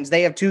the Titans.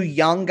 They have 2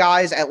 young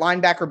guys at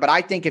linebacker, but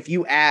I think if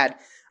you add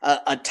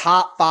a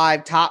top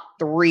 5, top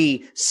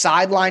 3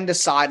 sideline to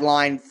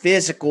sideline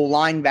physical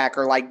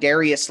linebacker like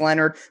Darius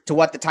Leonard to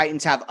what the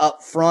Titans have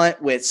up front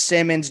with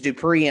Simmons,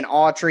 Dupree, and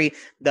Autry,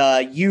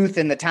 the youth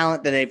and the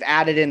talent that they've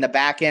added in the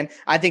back end,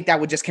 I think that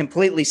would just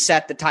completely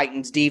set the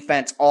Titans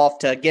defense off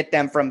to get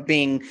them from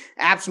being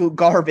absolute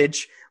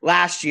garbage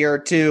last year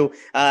to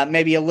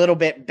maybe a little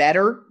bit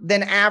better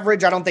than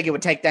average. I don't think it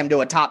would take them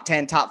to a top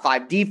 10, top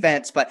 5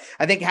 defense, but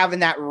I think having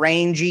that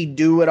rangy,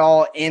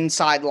 do-it-all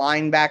inside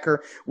linebacker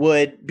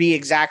would be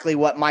exactly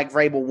what Mike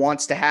Vrabel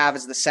wants to have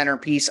as the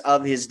centerpiece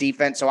of his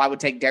defense. So I would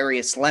take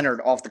Darius Leonard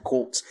off the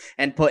Colts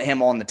and put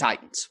him on the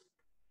Titans.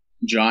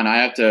 John, I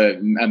have to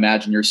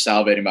imagine you're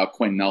salivating about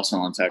Quentin Nelson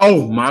on Texas.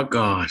 Oh, my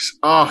gosh.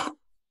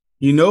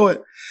 You know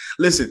it.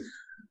 Listen,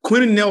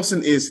 Quentin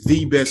Nelson is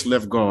the best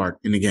left guard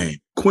in the game.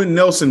 Quentin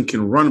Nelson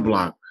can run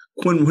block.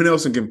 Quentin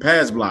Nelson can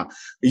pass block.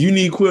 You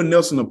need Quentin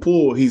Nelson to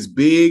pull. He's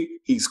big,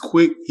 he's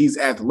quick, he's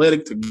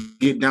athletic to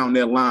get down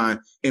that line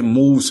and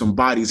move some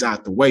bodies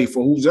out the way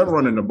for who's ever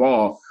running the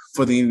ball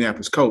for the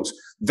Indianapolis Colts.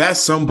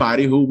 That's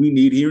somebody who we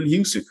need here in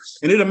Houston.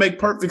 And it'll make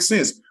perfect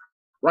sense.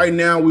 Right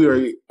now we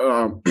are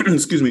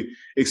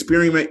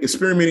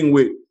experimenting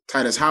with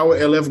Titus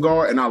Howard at left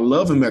guard, and I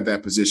love him at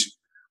that position.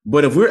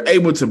 But if we're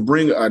able to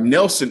bring a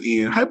Nelson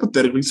in,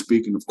 hypothetically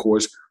speaking, of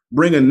course,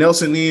 bring a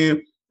Nelson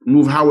in,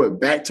 move Howard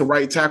back to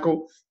right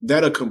tackle,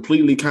 that'll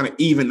completely kind of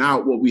even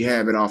out what we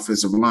have at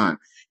offensive line.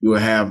 You will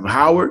have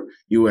Howard,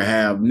 you will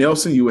have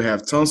Nelson, you will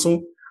have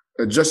Tunsil,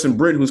 Justin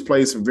Britton, who's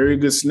played some very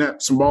good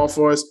snaps, some ball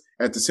for us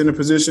at the center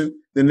position.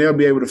 Then they'll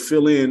be able to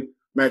fill in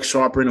Max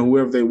Sharper and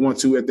whoever they want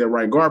to at their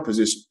right guard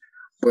position.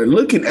 But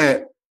looking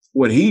at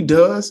what he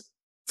does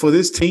for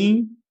this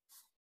team,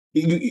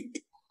 we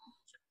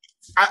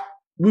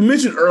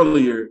mentioned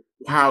earlier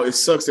how it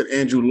sucks that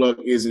Andrew Luck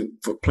isn't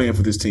playing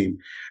for this team.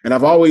 And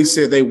I've always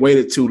said they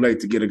waited too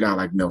late to get a guy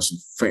like Nelson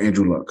for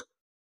Andrew Luck.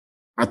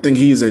 I think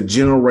he's a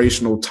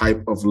generational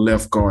type of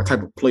left guard,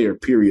 type of player,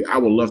 period. I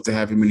would love to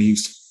have him in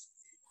Houston.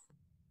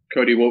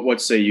 Cody, what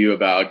say you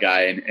about a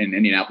guy in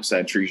Indianapolis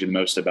that intrigues you the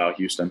most about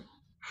Houston?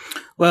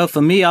 Well,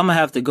 for me, I'm going to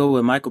have to go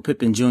with Michael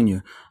Pittman Jr.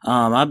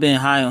 I've been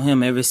high on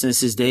him ever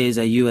since his days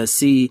at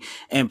USC.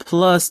 And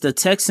plus, the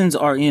Texans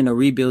are in a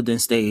rebuilding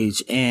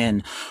stage.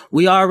 And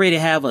we already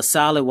have a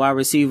solid wide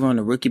receiver on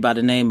a rookie by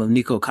the name of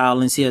Nico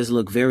Collins. He has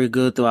looked very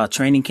good throughout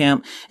training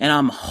camp. And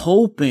I'm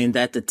hoping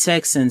that the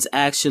Texans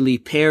actually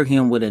pair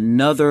him with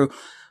another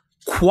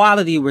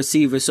quality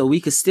receiver so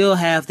we could still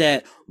have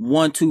that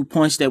 1-2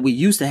 punch that we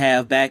used to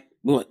have back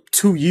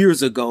 2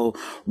 years ago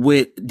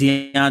with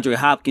DeAndre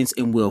Hopkins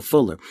and Will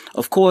Fuller.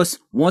 Of course,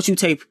 once you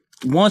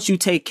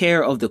take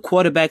care of the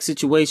quarterback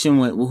situation,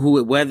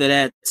 whether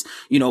that's,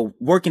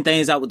 working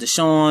things out with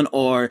Deshaun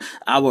or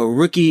our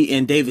rookie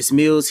in Davis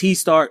Mills, he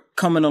start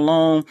coming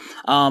along.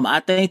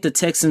 I think the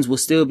Texans will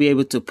still be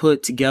able to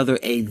put together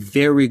a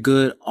very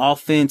good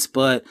offense,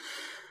 but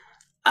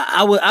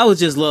I would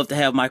just love to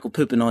have Michael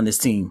Pittman on this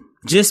team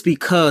just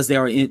because they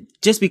are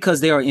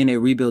in a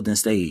rebuilding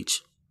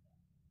stage.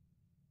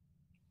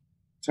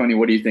 Tony,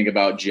 what do you think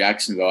about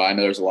Jacksonville? I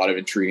know there's a lot of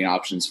intriguing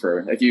options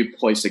for if you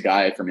place a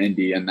guy from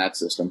Indy in that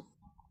system.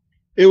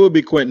 It would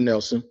be Quentin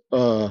Nelson.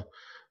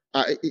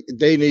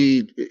 They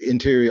need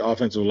interior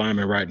offensive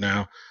linemen right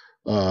now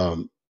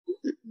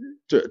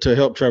to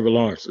help Trevor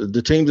Lawrence.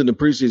 The teams in the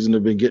preseason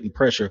have been getting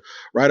pressure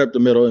right up the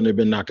middle, and they've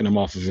been knocking him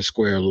off of his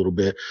square a little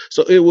bit.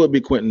 So it would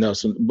be Quentin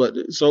Nelson. But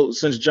so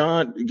since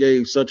John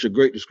gave such a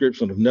great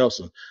description of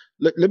Nelson,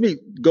 let me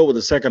go with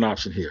the second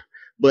option here.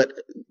 But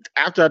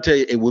after I tell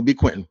you, it would be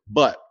Quentin.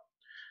 But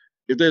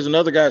if there's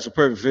another guy that's a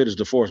perfect fit, is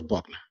DeForest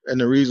Buckner. And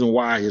the reason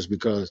why is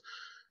because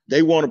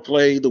they want to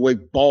play the way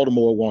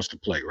Baltimore wants to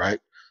play,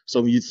 right?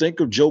 So when you think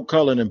of Joe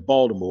Cullen in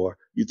Baltimore,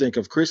 you think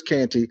of Chris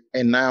Canty,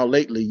 and now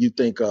lately you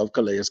think of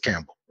Calais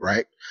Campbell,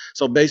 right?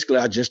 So basically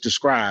I just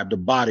described the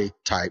body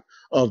type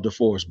of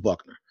DeForest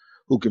Buckner,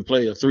 who can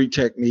play a 3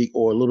 technique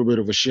or a little bit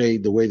of a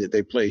shade the way that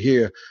they play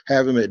here,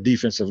 have him at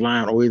defensive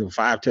line or even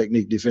 5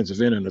 technique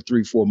defensive end and a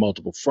 3-4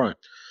 multiple front.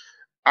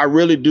 I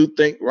really do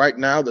think right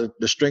now that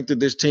the strength of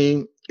this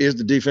team is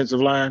the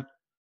defensive line.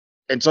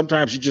 And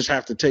sometimes you just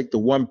have to take the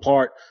one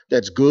part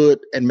that's good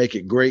and make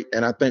it great.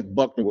 And I think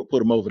Buckner would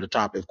put him over the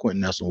top if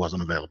Quentin Nelson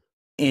wasn't available.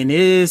 And it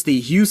is the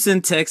Houston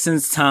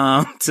Texans'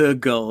 time to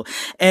go.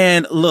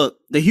 And look,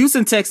 the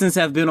Houston Texans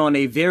have been on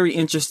a very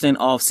interesting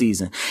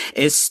offseason.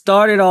 It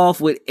started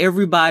off with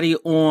everybody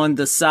on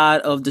the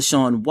side of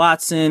Deshaun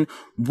Watson.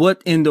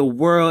 What in the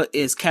world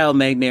is Cal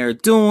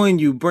McNair doing?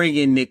 You bring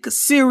in Nick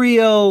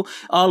Caserio.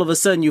 All of a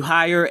sudden you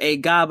hire a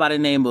guy by the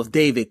name of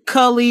David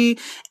Culley,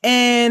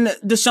 and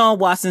Deshaun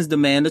Watson's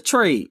demand a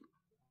trade.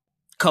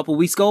 Couple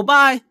weeks go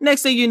by.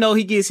 Next thing you know,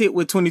 he gets hit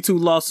with 22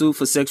 lawsuits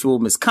for sexual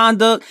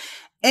misconduct.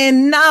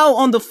 And now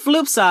on the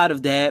flip side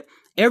of that,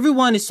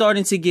 everyone is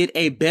starting to get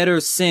a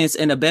better sense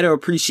and a better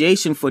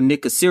appreciation for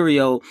Nick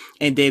Caserio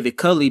and David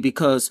Culley,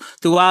 because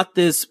throughout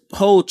this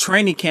whole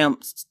training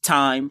camp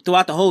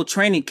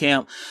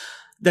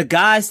the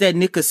guys that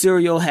Nick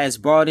Caserio has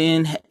brought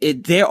in,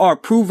 they are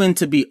proven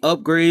to be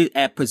upgraded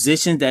at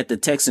positions that the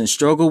Texans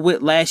struggled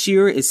with last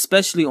year,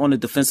 especially on the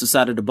defensive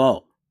side of the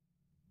ball.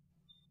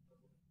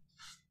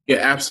 Yeah,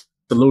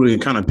 absolutely.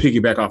 And kind of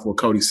piggyback off what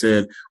Cody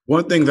said.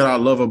 One thing that I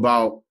love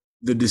about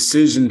the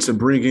decision to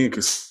bring in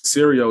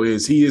Caserio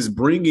is he is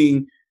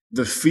bringing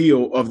the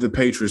feel of the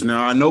Patriots.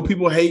 Now, I know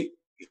people hate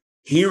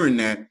hearing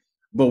that,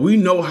 but we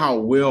know how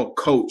well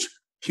coached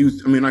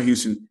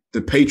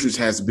the Patriots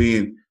has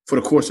been for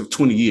the course of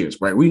 20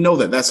 years, right? We know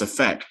that that's a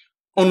fact.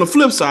 On the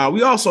flip side,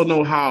 we also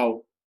know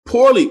how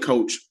poorly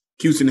coached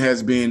Houston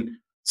has been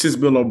since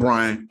Bill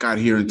O'Brien got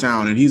here in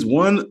town. And he's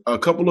won a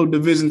couple of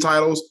division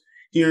titles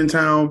here in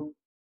town.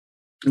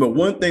 But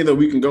one thing that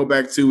we can go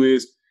back to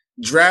is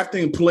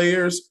drafting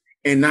players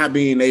and not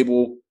being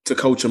able to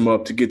coach them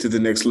up to get to the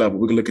next level.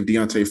 We can look at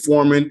Deontay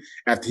Foreman.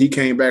 After he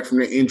came back from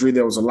the injury,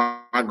 there was a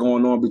lot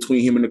going on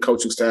between him and the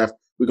coaching staff.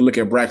 We can look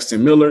at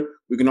Braxton Miller.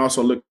 We can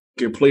also look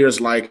at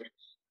players like,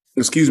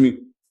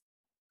 Julian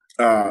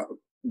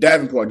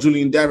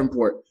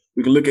Davenport.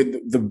 We can look at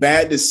the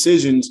bad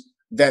decisions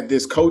that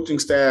this coaching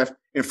staff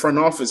and front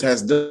office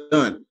has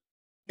done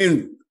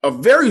in a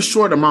very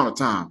short amount of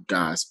time,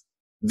 guys.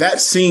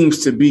 That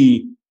seems to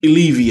be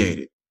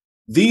alleviated.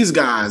 These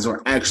guys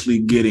are actually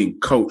getting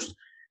coached,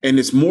 and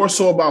it's more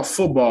so about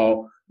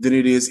football than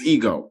it is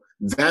ego.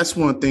 That's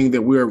one thing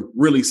that we're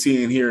really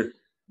seeing here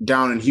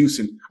down in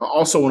Houston. I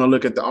also want to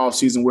look at the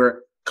offseason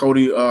where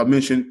Cody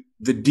mentioned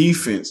the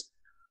defense.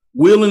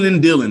 Wheeling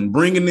and dealing,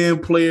 bringing in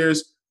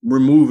players,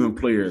 removing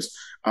players.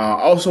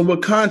 Also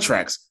with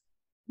contracts,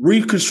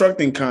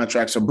 reconstructing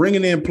contracts, or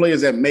bringing in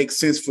players that make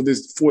sense for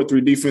this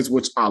 4-3 defense,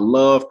 which I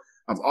love.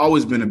 I've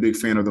always been a big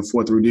fan of the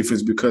 4-3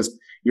 defense because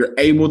you're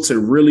able to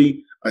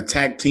really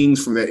attack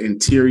teams from that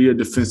interior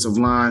defensive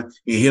line and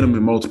hit them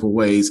in multiple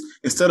ways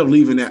instead of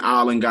leaving that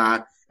island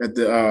guy at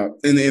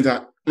in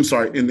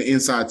the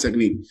inside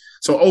technique.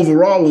 So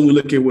overall, when we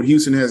look at what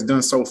Houston has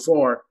done so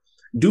far,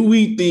 do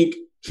we think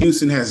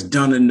Houston has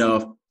done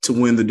enough to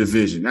win the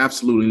division?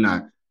 Absolutely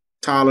not.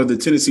 Tyler, the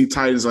Tennessee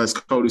Titans, as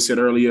Cody said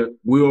earlier,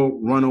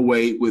 will run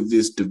away with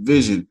this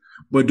division.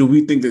 But do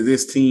we think that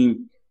this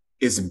team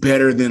is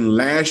better than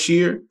last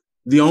year?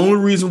 The only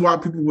reason why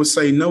people would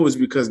say no is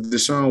because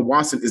Deshaun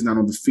Watson is not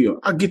on the field.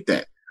 I get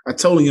that. I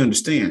totally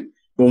understand.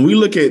 But when we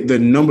look at the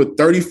number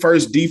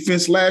 31st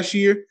defense last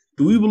year,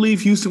 do we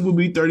believe Houston will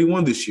be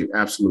 31 this year?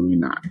 Absolutely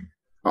not.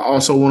 I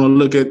also want to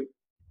look at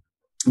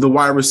the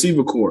wide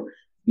receiver core.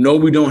 No,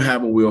 we don't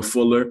have a Will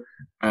Fuller,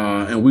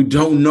 and we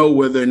don't know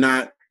whether or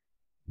not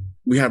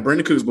we have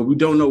Brandon Cooks, but we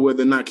don't know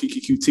whether or not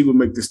Keke Coutee will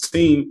make this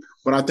team.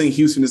 But I think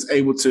Houston is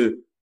able to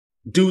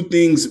do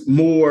things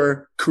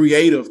more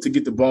creative to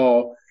get the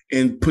ball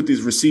and put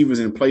these receivers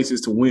in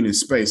places to win in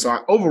space.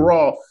 So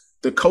overall,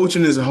 the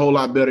coaching is a whole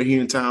lot better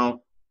here in town.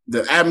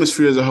 The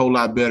atmosphere is a whole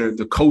lot better.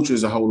 The culture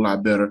is a whole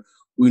lot better.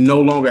 We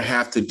no longer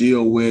have to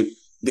deal with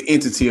the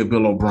entity of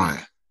Bill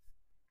O'Brien.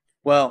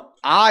 Well,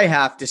 I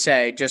have to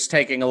say, just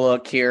taking a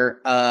look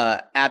here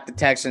at the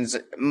Texans,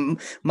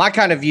 my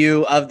kind of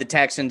view of the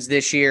Texans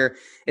this year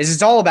is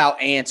it's all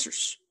about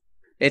answers.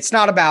 It's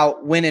not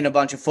about winning a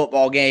bunch of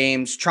football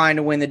games, trying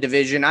to win the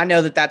division. I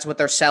know that that's what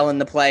they're selling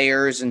the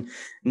players,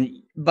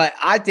 but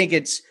I think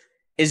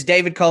is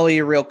David Culley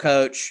a real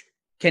coach?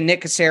 Can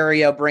Nick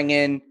Caserio bring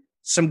in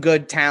some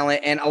good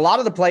talent? And a lot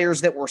of the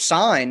players that were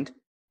signed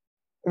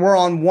were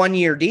on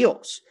one-year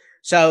deals.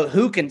 So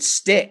who can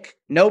stick?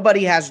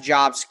 Nobody has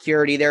job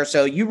security there.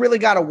 So you really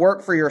got to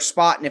work for your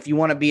spot. And if you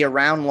want to be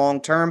around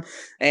long-term,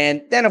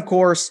 and then of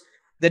course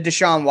the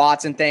Deshaun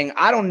Watson thing,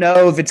 I don't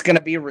know if it's going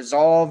to be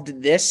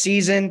resolved this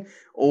season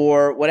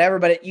or whatever,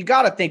 but you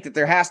got to think that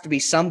there has to be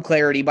some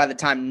clarity by the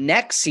time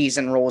next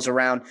season rolls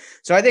around.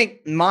 So I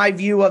think my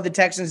view of the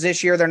Texans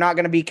this year, they're not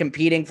going to be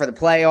competing for the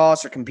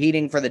playoffs or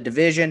competing for the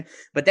division,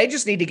 but they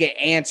just need to get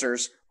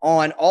answers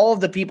on all of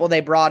the people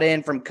they brought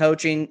in from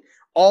coaching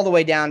all the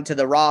way down to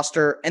the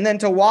roster. And then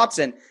to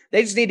Watson,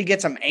 they just need to get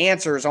some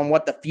answers on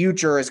what the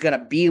future is going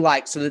to be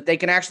like so that they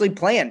can actually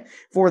plan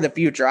for the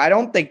future. I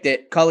don't think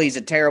that Culley's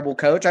a terrible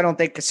coach. I don't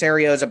think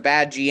Caserio is a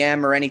bad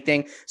GM or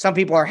anything. Some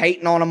people are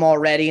hating on him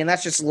already, and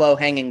that's just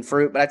low-hanging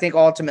fruit. But I think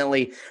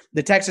ultimately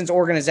the Texans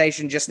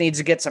organization just needs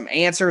to get some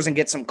answers and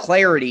get some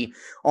clarity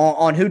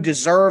on who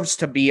deserves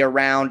to be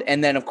around.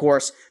 And then, of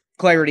course,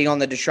 clarity on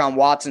the Deshaun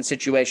Watson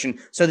situation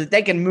so that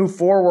they can move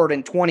forward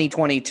in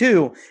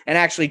 2022 and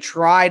actually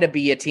try to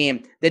be a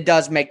team that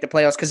does make the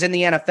playoffs. Because in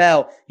the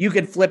NFL, you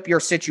can flip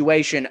your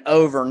situation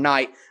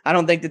overnight. I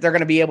don't think that they're going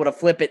to be able to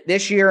flip it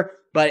this year,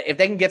 but if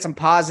they can get some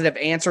positive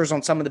answers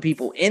on some of the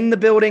people in the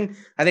building,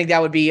 I think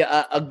that would be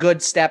a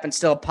good step and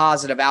still a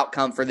positive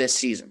outcome for this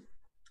season.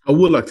 I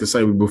would like to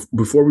say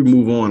before we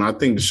move on, I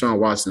think Deshaun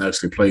Watson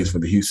actually plays for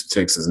the Houston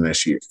Texans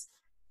next year.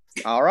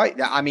 All right.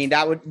 I mean,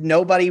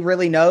 nobody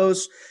really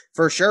knows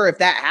for sure. If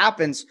that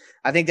happens,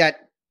 I think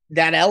that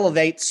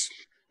elevates.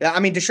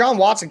 I mean, Deshaun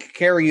Watson could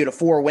carry you to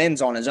 4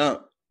 wins on his own.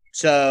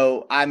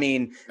 So, I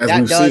mean, he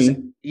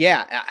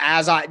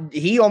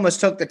almost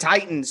took the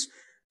Titans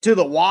to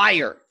the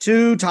wire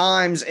 2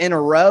 times in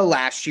a row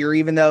last year,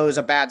 even though it was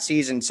a bad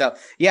season. So,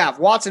 yeah, if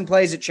Watson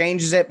plays, it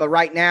changes it. But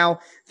right now,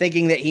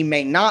 thinking that he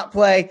may not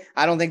play,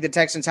 I don't think the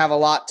Texans have a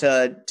lot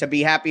to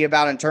be happy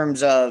about in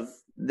terms of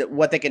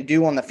what they can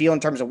do on the field in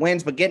terms of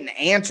wins, but getting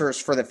answers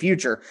for the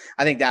future,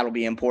 I think that'll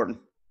be important.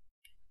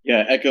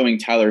 Yeah, echoing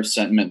Tyler's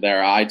sentiment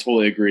there, I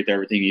totally agree with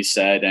everything he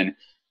said. And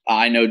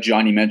I know,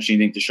 John, you mentioned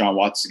you think Deshaun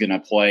Watson is going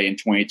to play in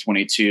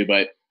 2022,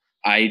 but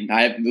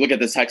I look at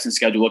the Texans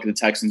schedule, look at the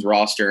Texans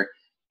roster.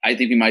 I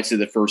think we might see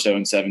the first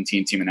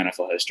 0-17 team in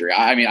NFL history.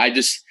 I mean,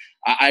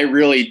 I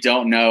really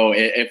don't know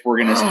if we're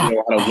going to see a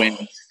lot of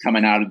wins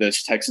coming out of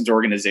this Texans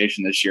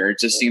organization this year. It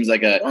just seems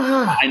like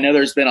I know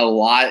there's been a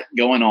lot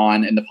going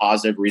on in the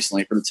positive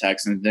recently for the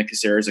Texans. Nick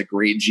Caserio is a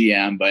great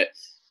GM, but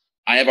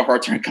I have a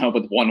hard time coming up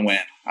with one win.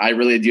 I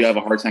really do have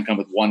a hard time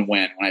coming up with one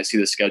win when I see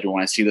the schedule,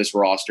 when I see this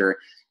roster.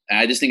 And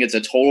I just think it's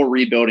a total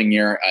rebuilding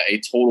year, a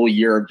total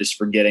year of just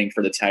forgetting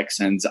for the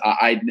Texans.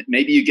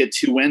 Maybe you get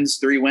 2 wins,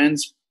 3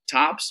 wins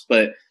tops,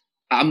 but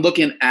I'm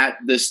looking at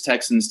this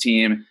Texans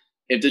team.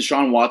 If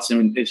Deshaun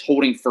Watson is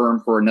holding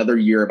firm for another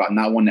year about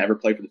not wanting to ever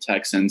play for the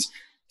Texans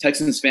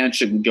fans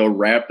should go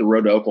right up the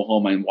road to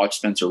Oklahoma and watch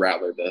Spencer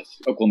Rattler, the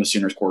Oklahoma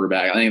Sooners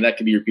quarterback. I think that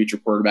could be your future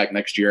quarterback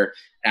next year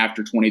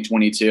after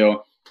 2022.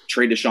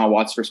 Trade Deshaun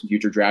Watson for some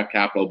future draft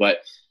capital.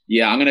 But,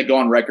 yeah, I'm going to go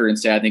on record and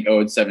say I think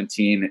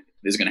 0-17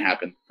 is going to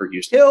happen for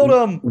Houston. Killed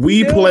him.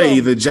 We play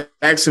the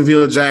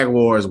Jacksonville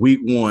Jaguars week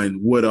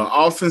 1 with an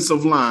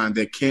offensive line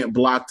that can't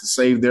block to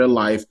save their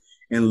life.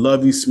 And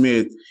Lovie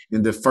Smith,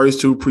 in the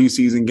first 2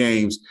 preseason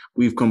games,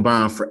 we've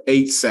combined for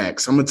 8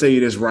 sacks. I'm going to tell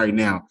you this right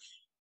now.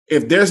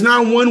 If there's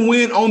not one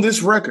win on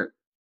this record,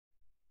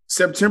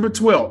 September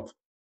 12th,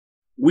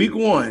 week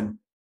 1,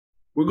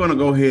 we're going to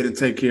go ahead and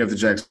take care of the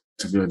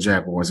Jacksonville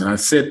Jaguars. And I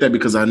said that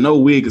because I know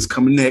Wig is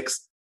coming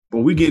next, but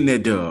we're getting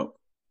that dub.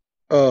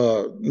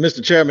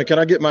 Mr. Chairman, can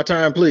I get my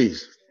time,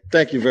 please?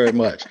 Thank you very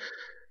much.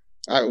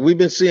 We've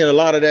been seeing a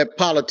lot of that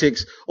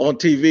politics on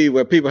TV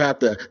where people have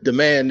to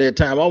demand their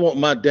time. I want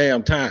my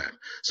damn time.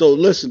 So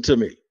listen to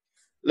me.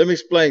 Let me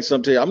explain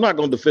something to you. I'm not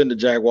going to defend the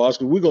Jaguars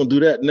because we're going to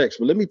do that next.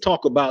 But let me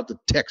talk about the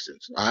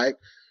Texans, all right?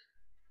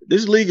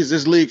 This league is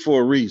this league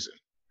for a reason.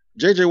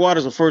 J.J. Watt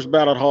is a first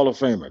ballot Hall of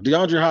Famer.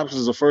 DeAndre Hopkins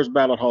is a first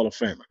ballot Hall of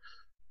Famer.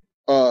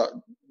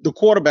 The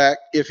quarterback,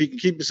 if he can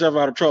keep himself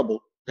out of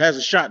trouble, has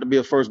a shot to be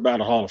a first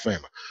ballot Hall of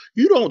Famer.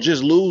 You don't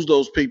just lose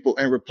those people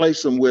and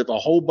replace them with a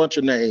whole bunch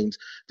of names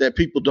that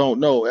people don't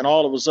know and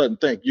all of a sudden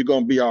think you're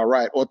going to be all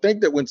right. Or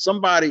think that when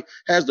somebody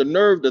has the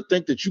nerve to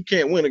think that you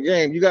can't win a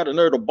game, you got the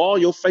nerve to ball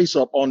your face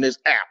up on this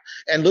app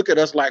and look at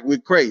us like we're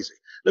crazy.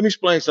 Let me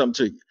explain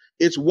something to you.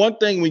 It's one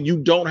thing when you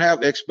don't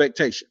have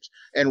expectations.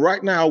 And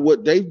right now,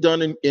 what they've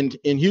done in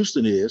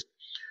Houston is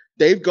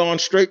they've gone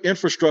straight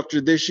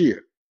infrastructure this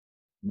year.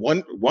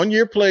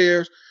 One-year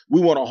players. We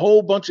want a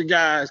whole bunch of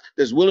guys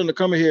that's willing to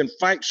come in here and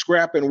fight,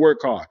 scrap, and work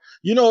hard.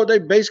 You know what they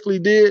basically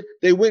did?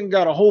 They went and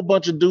got a whole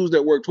bunch of dudes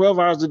that work 12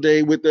 hours a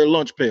day with their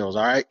lunch pails,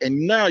 all right?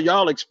 And now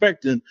y'all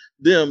expecting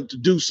them to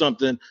do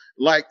something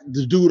like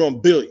the dude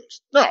on Billions.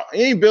 No,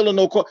 he ain't building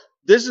no car.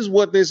 This is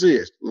what this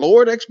is.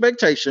 Lowered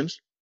expectations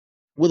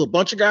with a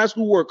bunch of guys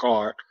who work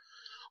hard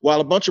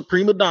while a bunch of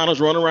prima donnas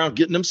run around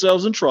getting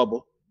themselves in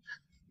trouble.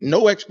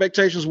 No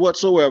expectations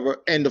whatsoever,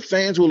 and the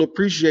fans will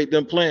appreciate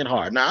them playing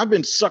hard. Now, I've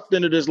been sucked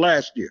into this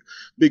last year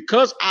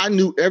because I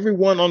knew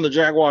everyone on the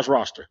Jaguars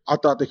roster. I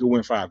thought they could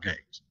win 5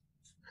 games,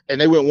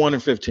 and they went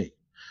 1-15.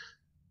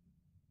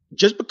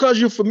 Just because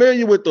you're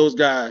familiar with those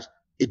guys,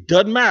 it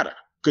doesn't matter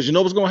because you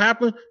know what's going to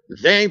happen?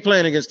 They ain't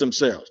playing against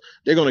themselves.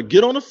 They're going to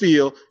get on the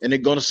field, and they're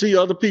going to see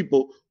other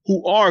people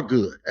who are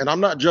good. And I'm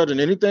not judging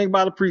anything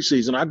by the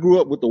preseason. I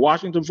grew up with the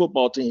Washington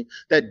football team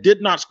that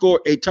did not score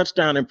a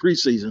touchdown in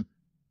preseason,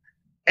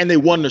 and they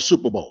won the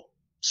Super Bowl.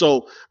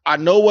 So I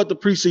know what the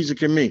preseason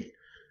can mean.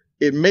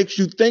 It makes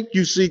you think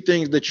you see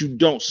things that you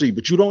don't see,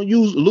 but you don't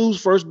lose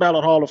first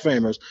ballot Hall of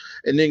Famers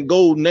and then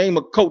go name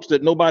a coach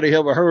that nobody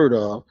ever heard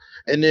of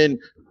and then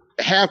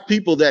have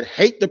people that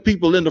hate the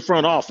people in the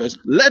front office.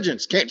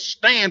 Legends can't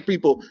stand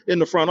people in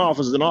the front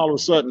office. And all of a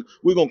sudden,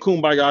 we're going to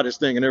kumbaya this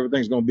thing and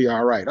everything's going to be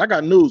all right. I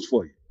got news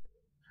for you.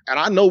 And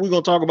I know we're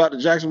going to talk about the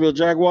Jacksonville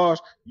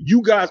Jaguars.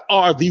 You guys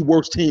are the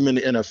worst team in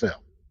the NFL.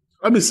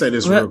 Let me say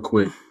this real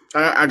quick.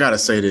 I got to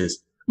say this.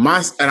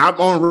 And I'm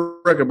on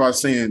record about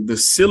saying the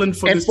ceiling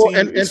for this team.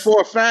 And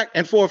for a fact,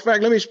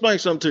 let me explain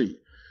something to you.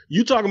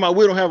 You talking about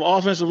we don't have an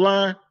offensive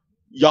line?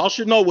 Y'all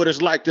should know what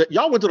it's like.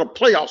 Y'all went to the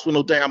playoffs with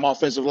no damn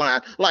offensive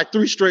line like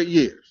 3 straight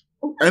years.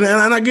 And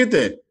I get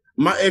that.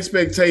 My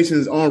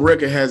expectations on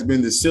record has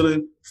been the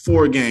ceiling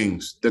 4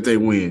 games that they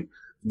win.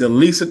 The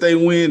least that they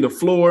win, the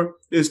floor,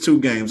 is 2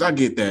 games. I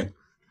get that.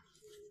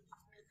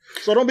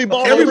 So don't be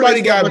balling.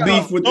 Everybody got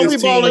beef with this team. Don't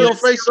be balling your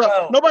face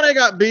up. Nobody ain't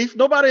got beef.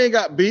 Nobody ain't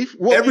got beef.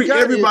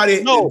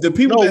 The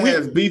people that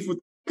have beef with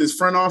this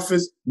front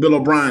office, Bill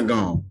O'Brien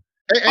gone.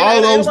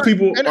 All those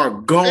people are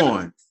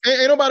gone.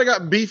 Ain't nobody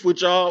got beef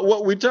with y'all.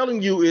 What we're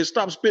telling you is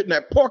stop spitting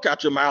that pork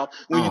out your mouth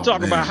when you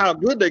talk about how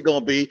good they're going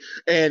to be.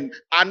 And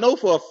I know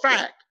for a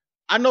fact,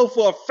 I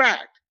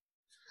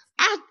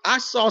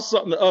saw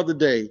something the other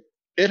day.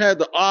 It had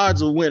the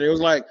odds of winning. It was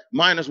like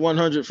minus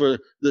 100 for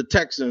the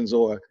Texans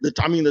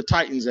the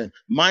Titans, and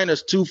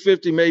minus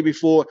 250 maybe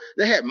for,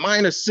 they had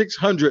minus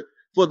 600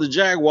 for the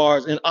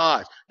Jaguars in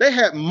odds. They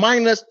had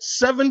minus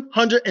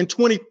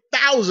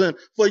 720,000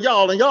 for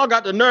y'all. And y'all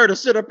got the nerve to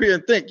sit up here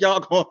and think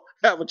y'all going to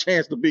have a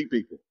chance to beat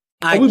people.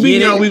 We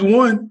beat y'all week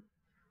 1.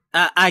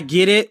 I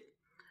get it.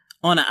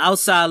 On the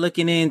outside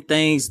looking in,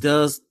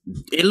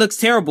 it looks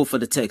terrible for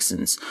the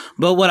Texans.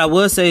 But what I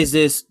will say is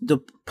this, the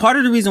part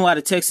of the reason why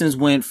the Texans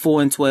went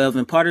 4-12,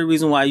 and part of the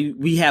reason why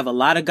we have a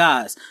lot of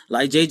guys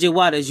like JJ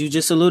Watt, as you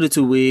just alluded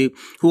to, Wig,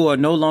 who are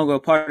no longer a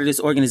part of this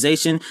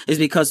organization, is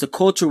because the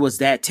culture was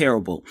that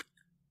terrible.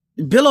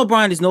 Bill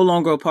O'Brien is no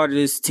longer a part of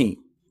this team.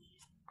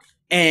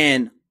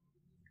 And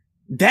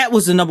that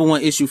was the number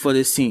one issue for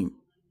this team.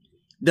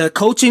 The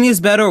coaching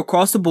is better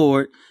across the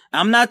board.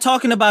 I'm not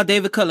talking about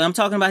David Cutler. I'm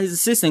talking about his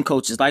assistant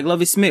coaches like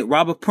Lovie Smith,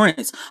 Robert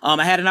Prince.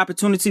 I had an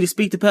opportunity to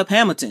speak to Pep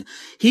Hamilton.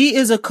 He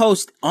is a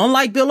coach,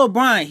 unlike Bill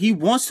O'Brien. He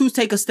wants to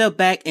take a step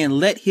back and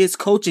let his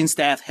coaching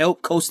staff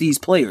help coach these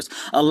players.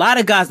 A lot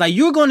of guys, like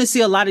you're going to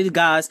see a lot of the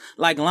guys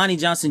like Lonnie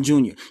Johnson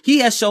Jr. He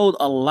has showed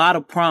a lot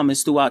of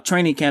promise throughout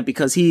training camp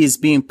because he is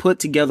being put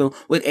together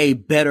with a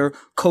better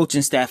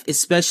coaching staff,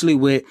 especially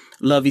with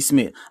Lovie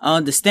Smith. I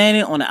understand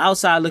it. On the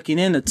outside looking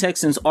in, the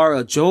Texans are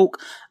a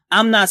joke.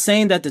 I'm not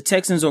saying that the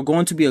Texans are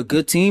going to be a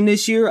good team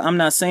this year. I'm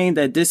not saying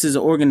that this is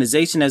an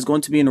organization that's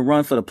going to be in the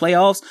run for the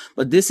playoffs,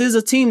 but this is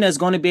a team that's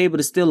going to be able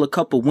to steal a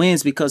couple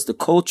wins because the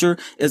culture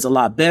is a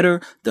lot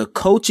better. The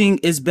coaching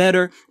is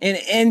better.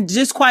 And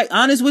just quite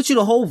honest with you,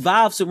 the whole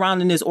vibe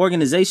surrounding this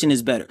organization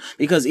is better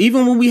because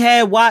even when we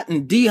had Watt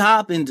and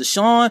D-Hop and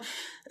Deshaun,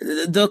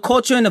 the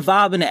culture and the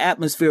vibe and the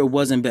atmosphere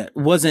wasn't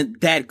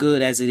that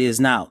good as it is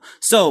now.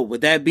 So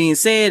with that being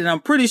said, and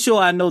I'm pretty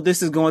sure I know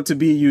this is going to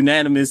be a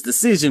unanimous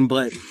decision,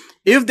 but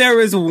if there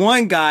is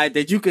one guy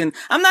that you can,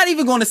 I'm not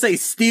even going to say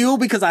steal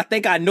because I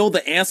think I know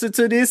the answer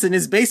to this, and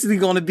it's basically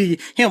going to be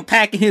him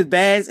packing his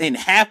bags and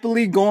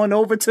happily going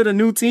over to the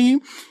new team.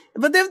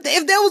 But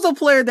if there was a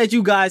player that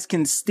you guys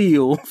can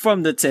steal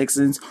from the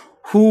Texans,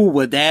 who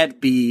would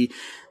that be?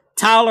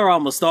 Tyler,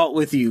 I'm going to start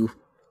with you.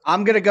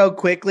 I'm going to go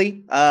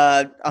quickly.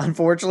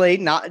 Unfortunately,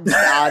 not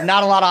a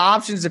lot of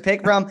options to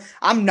pick from.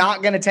 I'm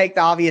not going to take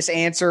the obvious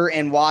answer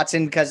in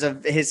Watson because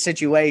of his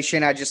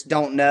situation. I just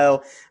don't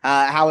know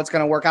how it's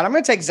going to work out. I'm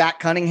going to take Zach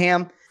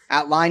Cunningham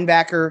at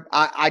linebacker.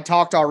 I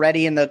talked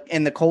already in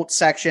the Colts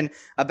section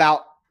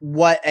about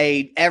what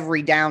a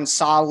every down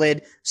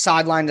solid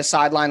sideline to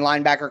sideline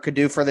linebacker could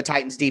do for the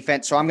Titans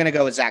defense. So I'm going to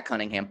go with Zach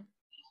Cunningham.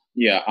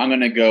 Yeah, I'm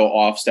going to go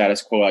off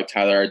status quo like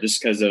Tyler just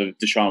because of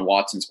Deshaun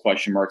Watson's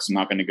question marks. I'm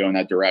not going to go in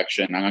that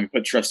direction. I'm going to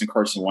put trust in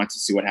Carson Wentz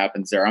to see what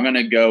happens there. I'm going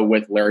to go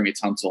with Laramie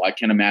Tunsil. I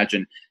can't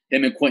imagine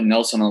him and Quentin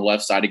Nelson on the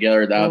left side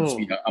together. That would just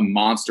be a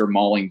monster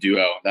mauling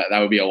duo. That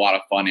would be a lot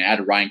of fun. And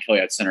add Ryan Kelly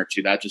at center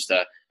too. That's just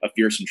a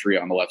fearsome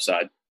trio on the left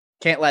side.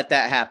 Can't let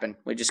that happen.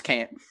 We just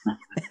can't.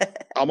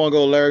 I'm going to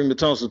go Larry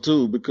Tunsil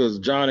too because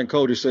John and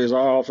Cody says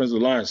our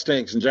offensive line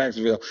stinks in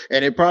Jacksonville,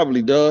 and it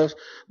probably does,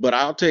 but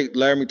I'll take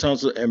Larry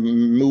Tunsil and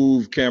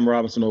move Cam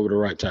Robinson over to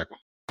right tackle.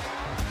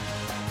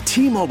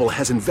 T-Mobile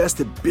has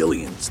invested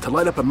billions to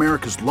light up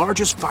America's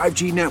largest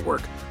 5G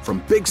network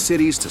from big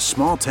cities to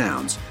small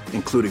towns,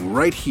 including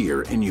right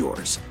here in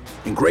yours.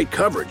 And great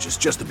coverage is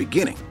just the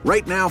beginning.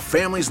 Right now,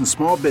 families and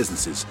small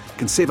businesses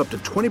can save up to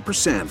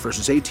 20%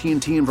 versus AT&T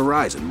and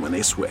Verizon when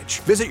they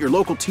switch. Visit your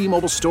local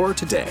T-Mobile store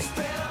today.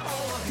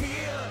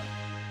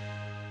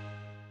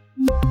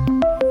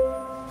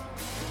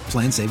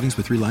 Plan savings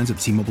with 3 lines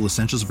of T-Mobile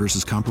Essentials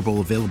versus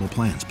comparable available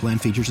plans. Plan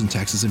features and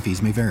taxes and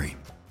fees may vary.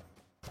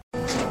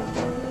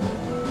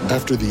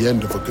 After the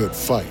end of a good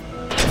fight,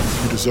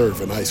 you deserve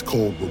an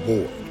ice-cold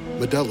reward.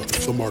 Modelo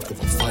is the mark of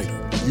a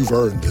fighter. You've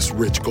earned this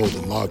rich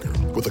golden lager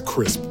with a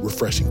crisp,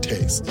 refreshing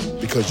taste.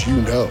 Because you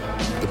know,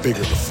 the bigger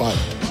the fight,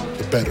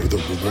 the better the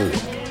reward.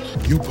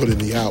 You put in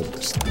the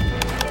hours,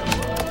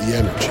 the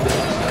energy,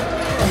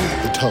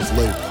 the tough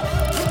labor.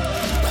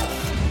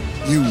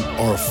 You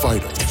are a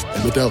fighter,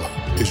 and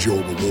Modelo is your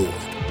reward.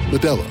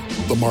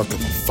 Modelo, the mark of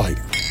a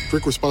fighter.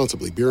 Drink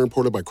responsibly. Beer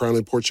imported by Crown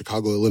Imports,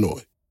 Chicago,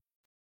 Illinois.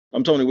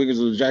 I'm Tony Wiggins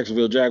of the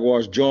Jacksonville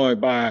Jaguars,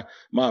 joined by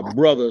my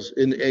brothers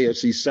in the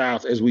AFC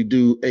South as we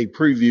do a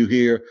preview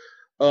here.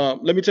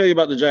 Let me tell you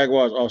about the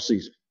Jaguars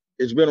offseason.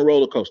 It's been a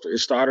roller coaster. It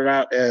started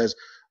out as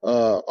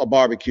a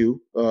barbecue.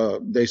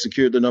 They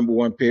secured the number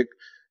 1 pick.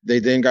 They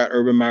then got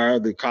Urban Meyer,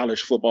 the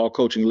college football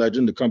coaching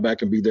legend, to come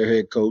back and be their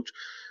head coach.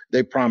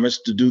 They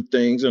promised to do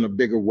things in a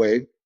bigger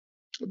way.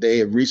 They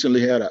have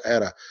recently had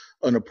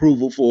an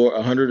approval for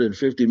a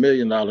 $150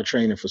 million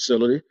training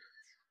facility.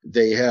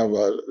 They have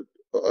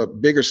a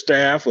bigger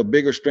staff, a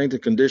bigger strength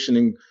and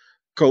conditioning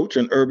coach,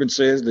 and Urban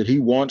says that he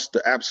wants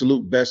the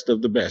absolute best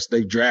of the best.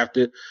 They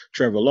drafted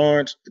Trevor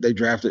Lawrence. They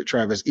drafted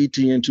Travis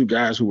Etienne, 2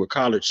 guys who were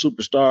college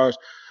superstars,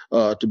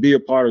 to be a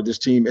part of this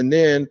team. And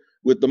then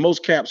with the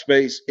most cap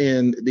space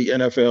in the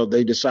NFL,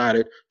 they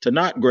decided to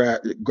not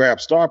grab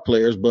star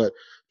players, but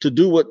to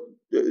do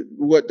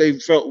what they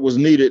felt was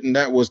needed, and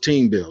that was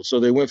team build. So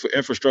they went for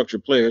infrastructure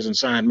players and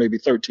signed maybe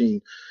 13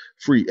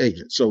 free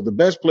agents. So the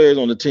best players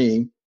on the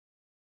team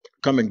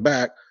coming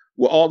back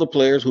were all the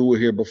players who were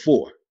here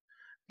before.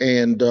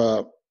 And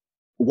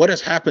what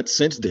has happened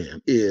since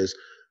then is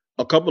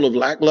a couple of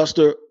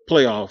lackluster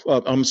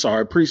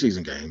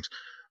preseason games.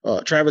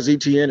 Travis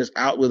Etienne is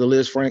out with a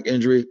Liz Frank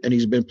injury, and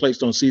he's been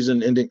placed on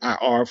season-ending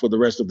IR for the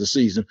rest of the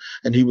season,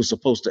 and he was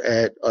supposed to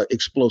add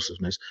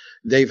explosiveness.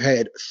 They've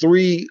had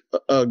 3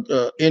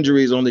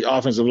 injuries on the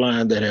offensive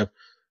line that have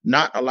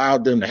not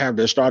allowed them to have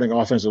their starting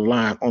offensive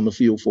line on the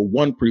field for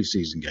 1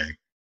 preseason game.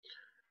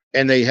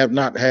 And they have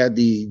not had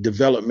the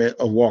development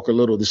of Walker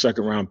Little, the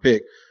second-round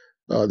pick,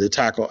 the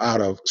tackle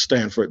out of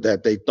Stanford,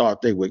 that they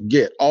thought they would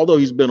get, although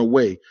he's been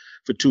away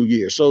for 2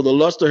 years. So the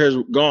luster has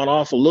gone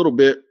off a little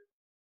bit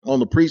on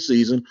the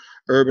preseason.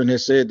 Urban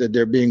has said that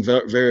they're being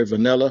very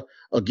vanilla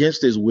against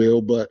his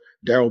will, but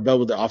Darrell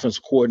Bevell, the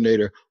offensive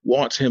coordinator,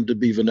 wants him to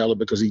be vanilla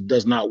because he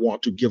does not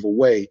want to give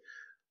away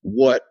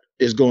what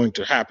is going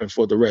to happen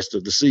for the rest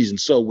of the season.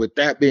 So with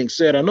that being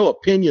said, I know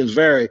opinions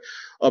vary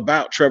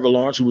about Trevor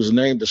Lawrence, who was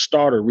named the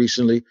starter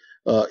recently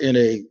in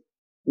a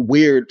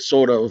weird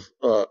sort of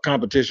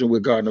competition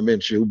with Gardner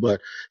Minshew,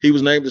 but he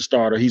was named the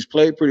starter. He's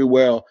played pretty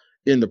well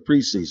in the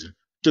preseason.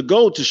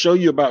 To show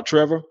you about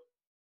Trevor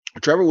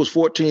was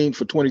 14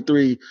 for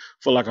 23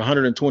 for like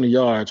 120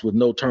 yards with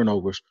no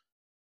turnovers,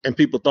 and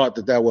people thought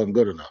that wasn't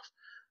good enough.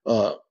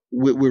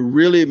 We're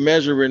really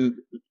measuring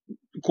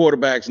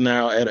quarterbacks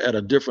now at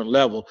a different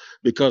level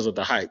because of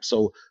the hype.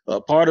 So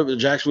part of it,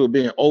 Jacksonville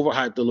being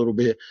overhyped a little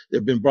bit,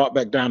 they've been brought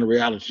back down to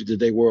reality that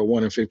they were a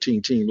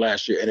 1-15 team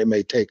last year, and it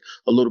may take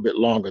a little bit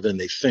longer than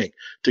they think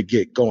to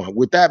get going.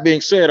 With that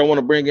being said, I want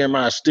to bring in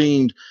my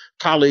esteemed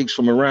colleagues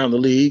from around the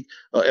league,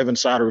 Evan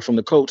Sottery from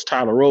the Colts,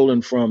 Tyler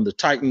Rowland from the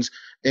Titans,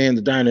 and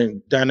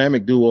the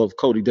dynamic duo of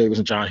Cody Davis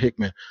and John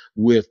Hickman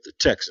with the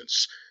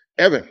Texans.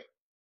 Evan,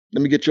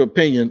 let me get your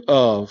opinion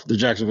of the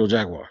Jacksonville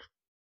Jaguars.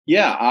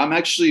 Yeah, I'm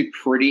actually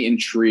pretty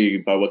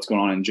intrigued by what's going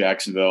on in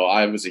Jacksonville.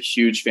 I was a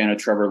huge fan of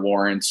Trevor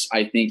Lawrence.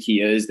 I think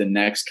he is the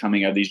next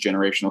coming of these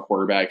generational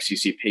quarterbacks. You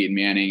see Peyton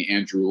Manning,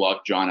 Andrew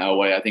Luck, John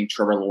Elway. I think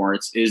Trevor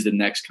Lawrence is the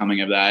next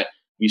coming of that.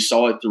 You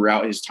saw it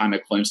throughout his time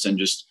at Clemson,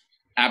 just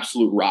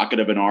absolute rocket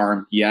of an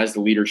arm. He has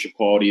the leadership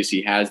qualities.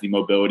 He has the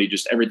mobility,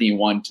 just everything you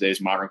want in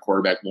today's modern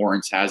quarterback.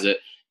 Lawrence has it.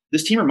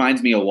 This team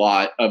reminds me a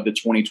lot of the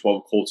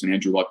 2012 Colts when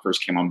Andrew Luck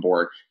first came on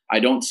board. I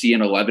don't see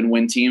an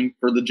 11-win team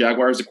for the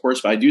Jaguars, of course,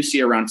 but I do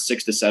see around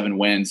 6 to 7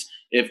 wins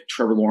if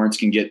Trevor Lawrence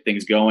can get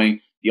things going.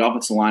 The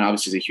offensive line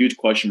obviously is a huge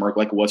question mark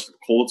like it was for the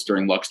Colts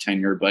during Luck's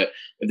tenure, but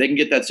if they can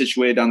get that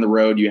situated down the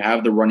road, you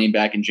have the running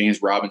back in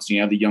James Robinson,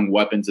 you have the young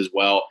weapons as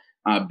well.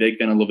 I'm a big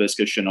fan of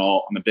Laviska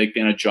Shenault. I'm a big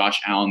fan of Josh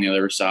Allen on the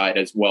other side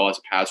as well as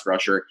a pass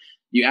rusher.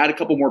 You add a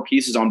couple more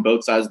pieces on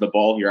both sides of the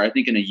ball here. I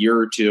think in a year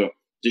or two,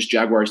 this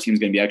Jaguars team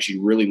is going to be actually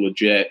really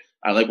legit.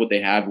 I like what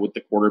they have with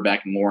the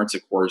quarterback and Lawrence,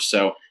 of course.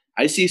 So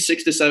I see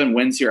 6 to 7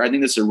 wins here. I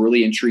think this is a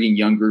really intriguing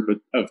young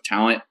group of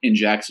talent in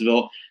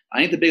Jacksonville. I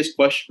think the biggest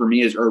question for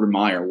me is Urban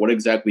Meyer. What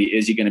exactly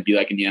is he going to be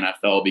like in the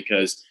NFL?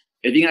 Because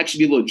if he can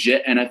actually be a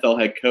legit NFL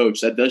head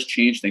coach, that does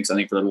change things, I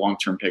think, for the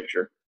long-term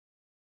picture.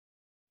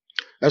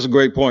 That's a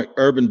great point.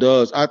 Urban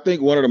does. I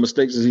think one of the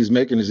mistakes that he's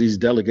making is he's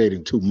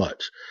delegating too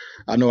much.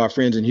 I know our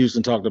friends in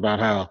Houston talked about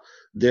how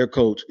their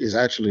coach is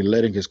actually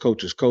letting his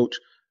coaches coach.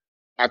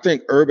 I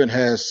think Urban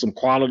has some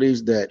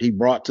qualities that he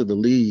brought to the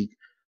league,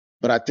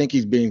 but I think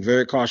he's being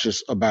very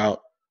cautious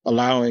about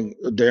allowing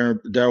Darrell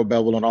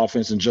Bevell on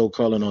offense and Joe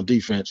Cullen on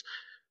defense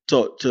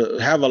to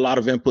have a lot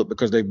of input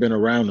because they've been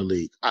around the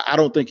league. I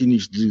don't think he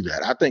needs to do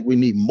that. I think we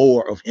need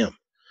more of him,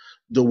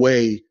 the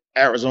way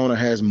Arizona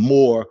has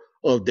more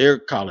of their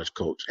college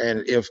coach.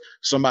 And if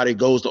somebody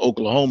goes to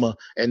Oklahoma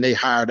and they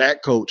hire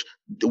that coach,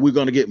 we're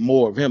going to get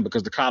more of him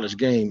because the college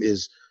game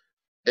is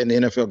and the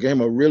NFL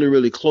game are really,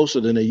 really closer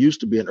than they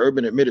used to be. And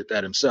Urban admitted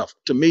that himself.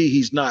 To me,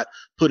 he's not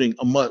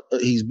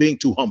he's being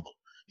too humble.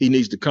 He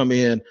needs to come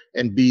in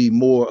and be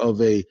more of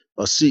a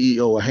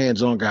CEO, a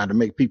hands-on guy to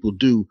make people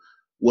do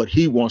what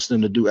he wants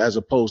them to do as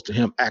opposed to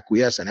him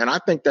acquiescing. And I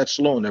think that's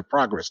slowing their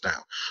progress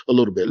down a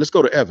little bit. Let's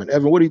go to Evan.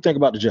 Evan, what do you think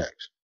about the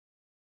Jags?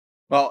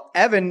 Well,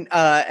 Evan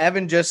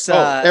just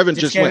Evan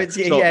just went.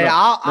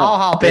 I'll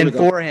hop in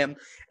for him.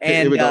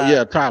 And here we go.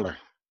 Yeah, Tyler.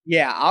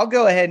 Yeah, I'll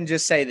go ahead and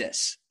just say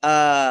this.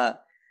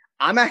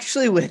 I'm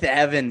actually with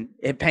Evan.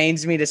 It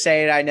pains me to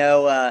say it. I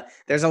know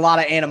there's a lot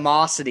of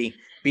animosity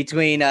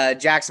between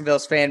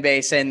Jacksonville's fan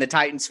base and the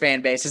Titans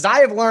fan base. As I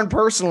have learned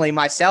personally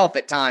myself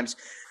at times,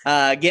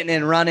 getting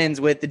in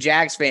run-ins with the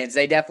Jags fans.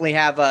 They definitely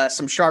have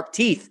some sharp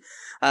teeth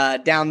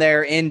down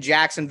there in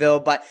Jacksonville.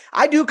 But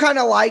I do kind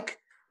of like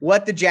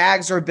what the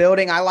Jags are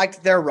building. I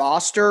liked their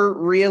roster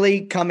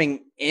really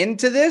coming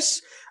into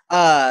this.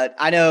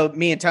 I know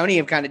me and Tony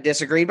have kind of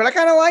disagreed, but I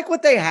kind of like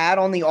what they had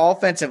on the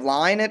offensive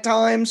line at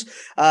times.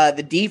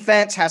 The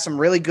defense has some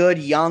really good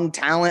young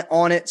talent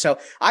on it. So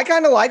I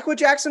kind of like what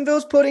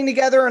Jacksonville's putting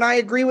together, and I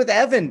agree with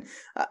Evan.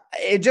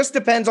 It just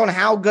depends on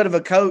how good of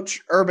a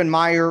coach Urban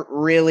Meyer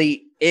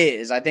really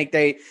is. I think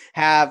they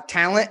have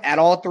talent at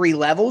all three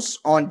levels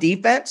on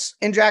defense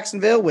in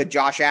Jacksonville with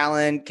Josh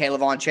Allen,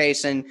 Kayvon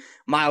Chasen,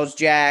 Miles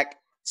Jack,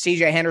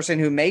 CJ Henderson,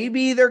 who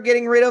maybe they're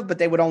getting rid of, but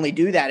they would only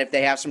do that if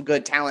they have some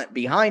good talent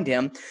behind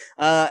him.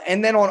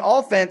 And then on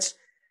offense,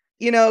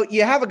 you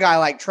have a guy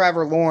like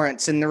Trevor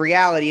Lawrence, and the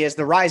reality is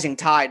the rising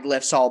tide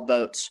lifts all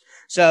boats.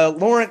 So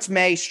Lawrence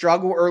may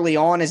struggle early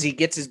on as he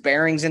gets his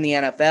bearings in the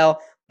NFL,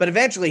 but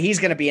eventually he's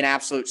going to be an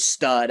absolute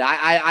stud.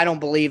 I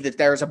don't believe that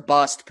there's a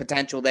bust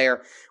potential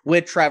there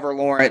with Trevor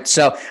Lawrence.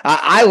 So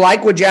I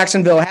like what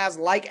Jacksonville has.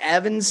 Like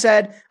Evan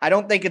said, I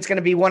don't think it's going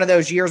to be one of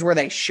those years where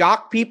they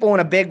shock people in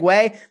a big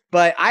way,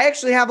 but I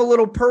actually have a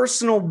little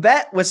personal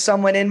bet with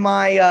someone in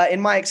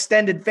my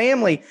extended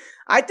family.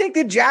 I think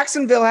that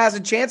Jacksonville has a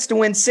chance to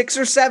win 6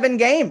 or 7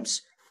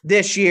 games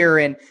this year,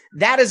 and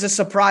that is a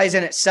surprise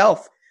in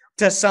itself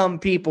to some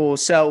people.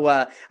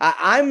 So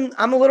I'm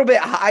a little bit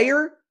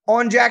higher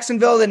on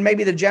Jacksonville than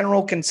maybe the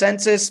general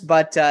consensus,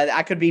 but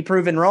I could be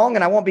proven wrong,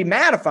 and I won't be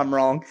mad if I'm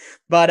wrong.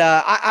 But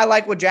I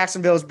like what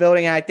Jacksonville is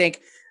building, and I think,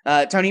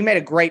 Tony, made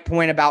a great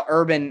point about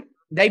Urban.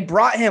 They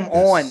brought him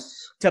on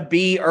to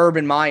be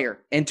Urban Meyer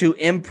and to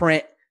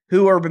imprint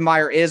who Urban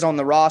Meyer is on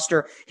the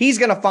roster. He's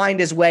going to find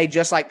his way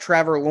just like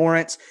Trevor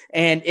Lawrence,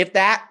 and if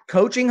that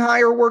coaching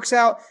hire works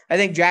out, I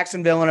think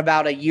Jacksonville in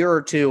about a year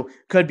or two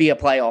could be a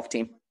playoff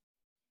team.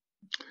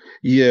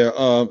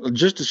 Yeah,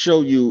 just to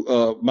show you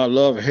my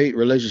love-hate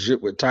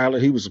relationship with Tyler,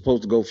 he was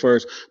supposed to go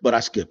first, but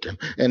I skipped him.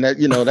 And that,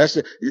 that's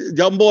it.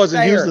 Them boys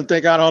in Houston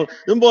think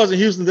them boys in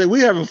Houston think we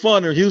having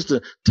fun in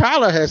Houston.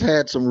 Tyler has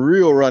had some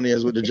real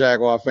run-ins with the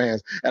Jaguar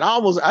fans, and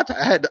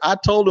I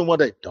told him one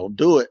day, don't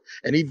do it,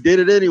 and he did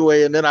it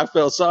anyway. And then I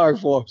felt sorry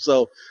for him.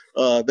 So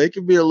they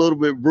can be a little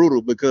bit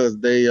brutal because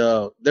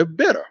they're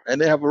bitter,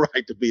 and they have a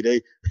right to be.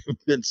 They've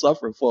been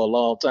suffering for a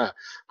long time.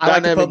 I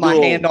like to put my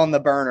hand on the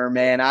burner,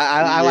 man.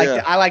 I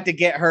like to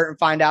get hurt and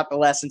find out the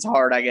lesson's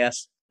hard, I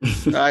guess.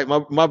 All right,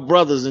 my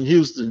brothers in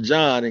Houston,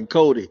 John and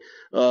Cody.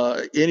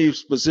 Any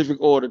specific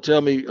order?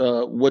 Tell me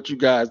what you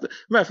guys.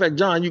 Matter of fact,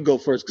 John, you go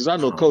first because I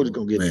know Cody's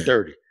gonna get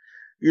dirty.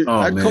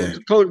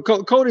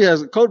 Cody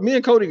has. Me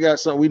and Cody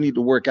got something we need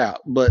to work out.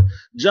 But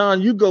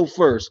John, you go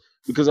first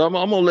because I'm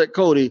gonna let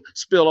Cody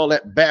spill all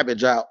that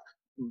Babbage out.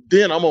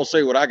 Then I'm gonna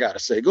say what I gotta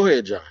say. Go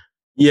ahead, John.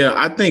 Yeah,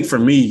 I think for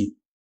me,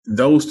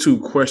 those two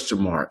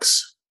question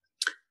marks,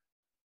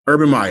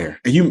 Urban Meyer,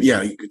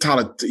 and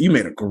Tyler, you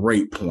made a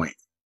great point.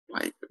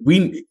 Like,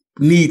 we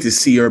need to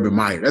see Urban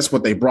Meyer. That's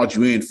what they brought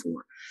you in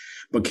for.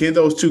 But can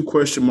those two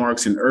question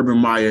marks in Urban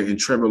Meyer and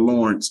Trevor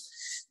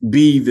Lawrence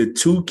be the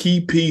two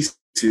key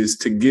pieces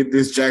to get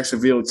this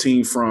Jacksonville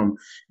team from,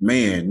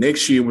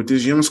 next year with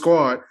this young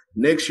squad,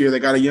 next year they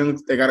got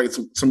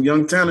some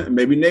young talent, and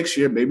maybe next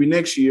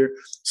year,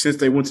 since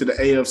they went to the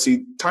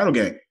AFC title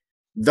game.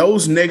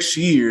 Those next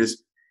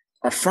years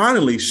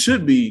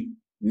should be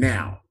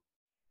now.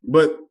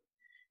 But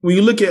when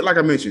you look at, like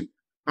I mentioned,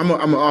 I'm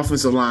an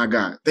offensive line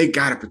guy. They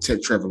got to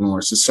protect Trevor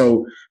Lawrence. And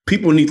so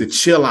people need to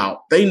chill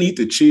out. They need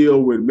to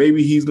chill with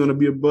maybe he's going to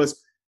be a bust.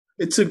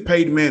 It took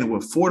Peyton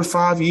Manning, 4 to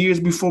 5 years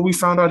before we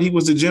found out he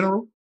was the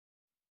general?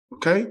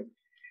 Okay?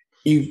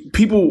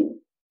 People,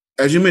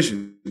 as you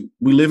mentioned,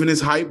 we live in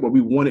this hype, but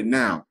we want it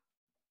now.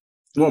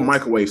 We want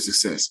microwave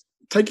success.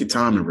 Take your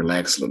time and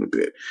relax a little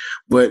bit.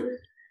 But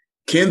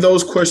can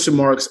those question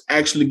marks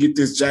actually get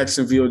this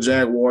Jacksonville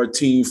Jaguar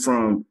team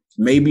from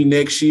maybe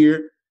next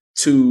year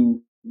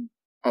to,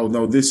 oh,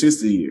 no, this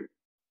is the year?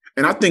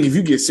 And I think if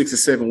you get 6 or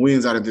 7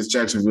 wins out of this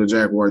Jacksonville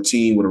Jaguar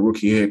team with a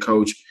rookie head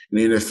coach in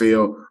the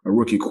NFL, a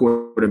rookie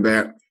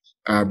quarterback,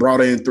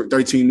 brought in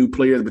 13 new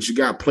players, but you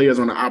got players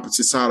on the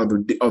opposite side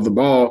of the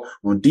ball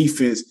on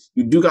defense,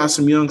 you do got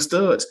some young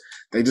studs.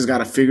 They just got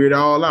to figure it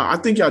all out.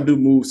 I think y'all do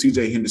move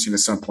CJ Henderson at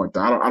some point,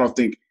 though. I don't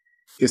think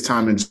his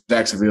time in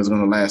Jacksonville is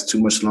going to last too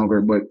much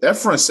longer, but that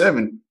front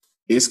seven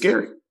is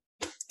scary.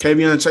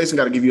 Kayvon Chasen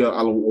got to give you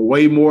a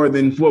way more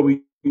than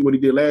what he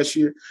did last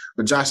year,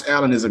 but Josh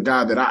Allen is a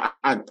guy that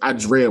I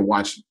dread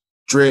watching,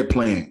 dread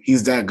playing.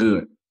 He's that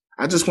good.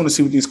 I just want to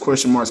see what these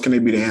question marks, can they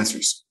be the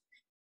answers?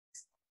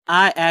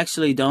 I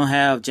actually don't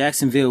have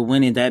Jacksonville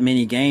winning that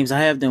many games.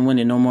 I have them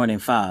winning no more than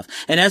 5.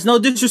 And that's no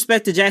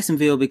disrespect to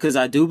Jacksonville, because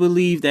I do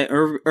believe that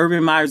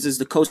Urban Myers is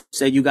the coach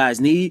that you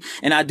guys need.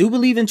 And I do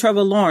believe in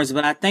Trevor Lawrence,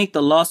 but I think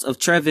the loss of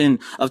Trevor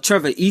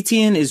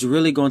Etienne is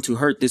really going to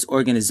hurt this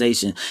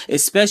organization,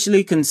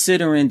 especially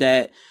considering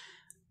that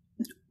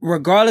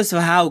regardless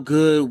of how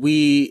good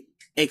we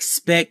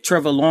expect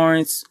Trevor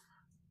Lawrence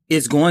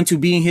is going to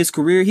be in his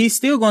career, he's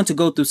still going to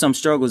go through some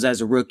struggles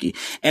as a rookie.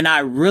 And I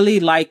really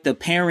like the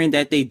pairing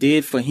that they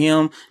did for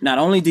him. Not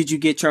only did you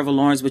get Trevor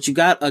Lawrence, but you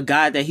got a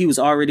guy that he was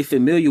already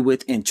familiar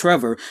with in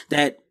Trevor,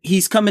 that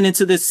he's coming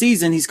into this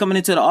season. He's coming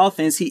into the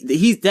offense.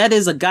 That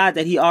is a guy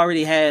that he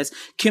already has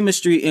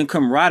chemistry and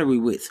camaraderie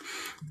with.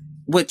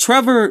 With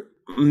Trevor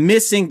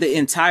missing the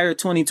entire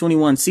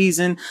 2021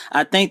 season,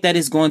 I think that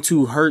is going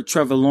to hurt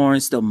Trevor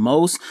Lawrence the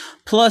most.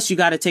 Plus, you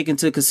got to take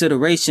into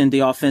consideration the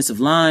offensive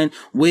line.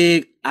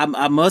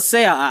 I must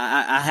say,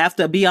 I have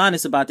to be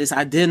honest about this.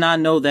 I did not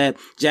know that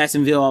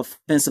Jacksonville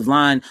offensive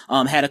line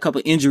had a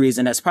couple injuries,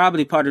 and that's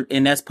probably part of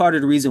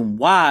the reason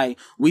why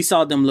we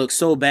saw them look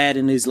so bad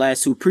in these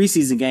last 2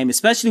 preseason games,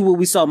 especially what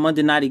we saw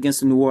Monday night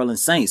against the New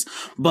Orleans Saints.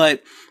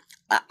 But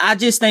I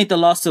just think the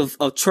loss of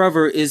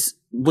Trevor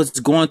was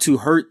going to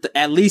hurt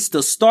at least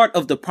the start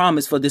of the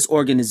promise for this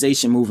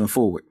organization moving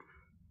forward.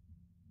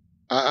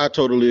 I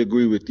totally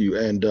agree with you.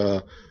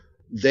 And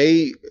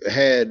they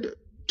had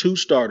 2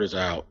 starters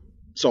out.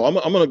 So I'm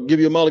going to give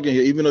you a mulligan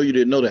here, even though you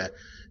didn't know that.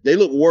 They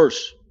looked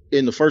worse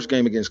in the first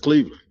game against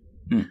Cleveland.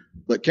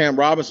 But Cam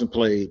Robinson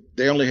played.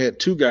 They only had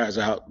 2 guys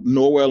out,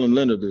 Norwell and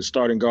Leonard, the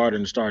starting guard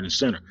and the starting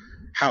center.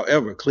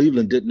 However,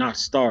 Cleveland did not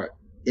start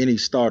any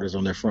starters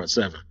on their front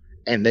 7.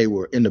 And they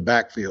were in the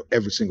backfield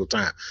every single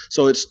time.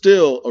 So it's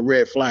still a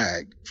red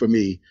flag for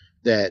me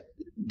that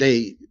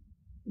they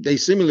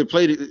seemingly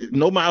played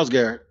no Myles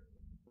Garrett,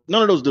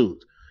 none of those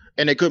dudes,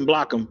 and they couldn't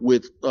block them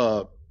with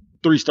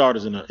 3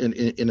 starters in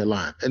the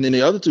line. And then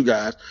the other 2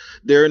 guys,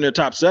 they're in their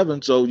top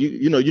 7. So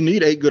you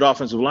need 8 good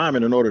offensive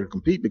linemen in order to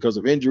compete because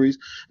of injuries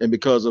and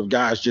because of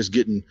guys just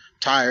getting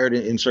tired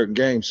in certain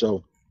games.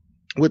 So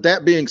with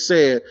that being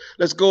said,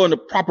 let's go in the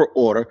proper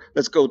order.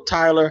 Let's go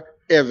Tyler,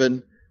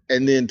 Evan,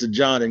 and then to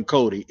John and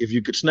Cody. If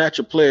you could snatch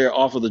a player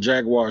off of the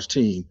Jaguars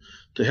team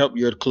to help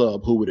your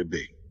club, who would it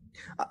be?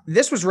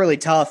 This was really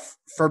tough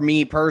for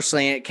me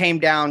personally. It came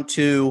down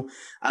to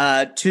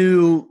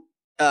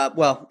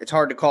well, it's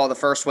hard to call the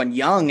first one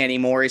young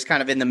anymore. He's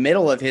kind of in the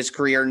middle of his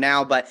career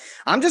now, but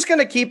I'm just going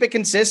to keep it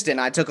consistent.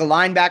 I took a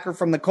linebacker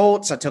from the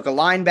Colts. I took a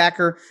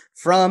linebacker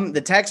from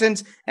the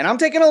Texans, and I'm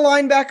taking a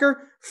linebacker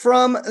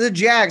from the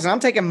Jags. I'm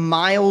taking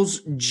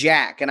Myles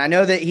Jack. And I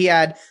know that he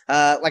had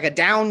like a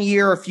down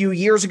year a few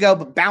years ago,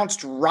 but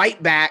bounced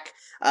right back.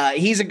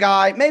 He's a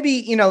guy,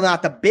 maybe,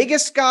 not the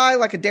biggest guy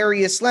like a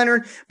Darius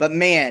Leonard, but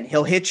man,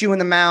 he'll hit you in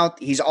the mouth.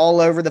 He's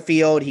all over the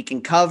field. He can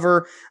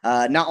cover,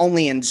 not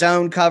only in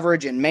zone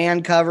coverage and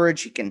man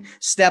coverage. He can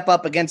step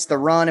up against the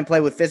run and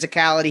play with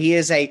physicality. He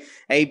is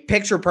a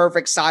picture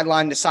perfect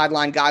sideline to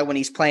sideline guy when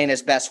he's playing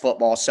his best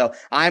football. So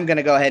I'm going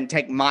to go ahead and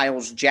take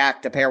Myles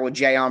Jack to pair with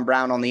Jayon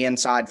Brown on the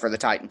inside for the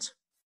Titans.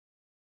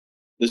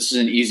 This is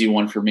an easy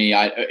one for me.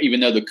 Even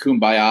though the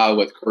kumbaya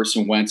with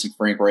Carson Wentz and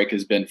Frank Reich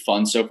has been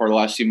fun so far the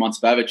last few months,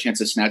 if I have a chance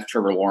to snatch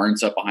Trevor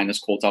Lawrence up behind this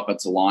Colts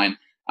offensive line,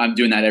 I'm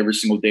doing that every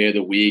single day of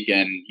the week.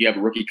 And you have a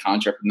rookie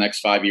contract for the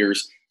next 5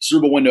 years.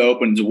 Super Bowl window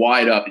opens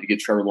wide up and you get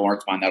Trevor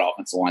Lawrence behind that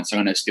offensive line. So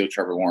I'm going to steal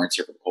Trevor Lawrence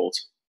here for the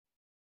Colts.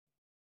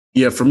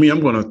 Yeah, for me,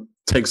 I'm going to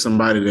take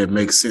somebody that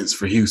makes sense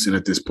for Houston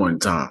at this point in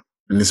time.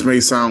 And this may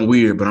sound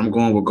weird, but I'm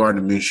going with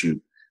Gardner Minshew.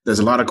 There's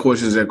a lot of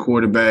questions at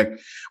quarterback.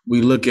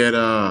 We look at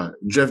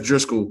Jeff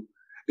Driscoll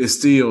is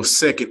still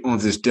second on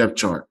this depth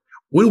chart.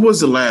 When was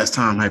the last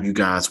time have you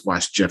guys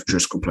watched Jeff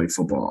Driscoll play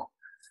football?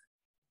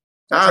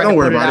 Don't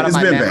worry about it. It's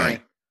been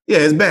bad. Yeah,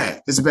 it's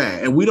bad. It's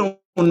bad. And we don't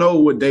know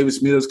what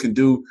Davis Mills can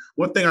do.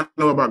 One thing I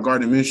know about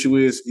Gardner Minshew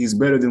is he's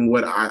better than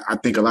what I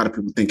think a lot of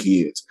people think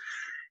he is.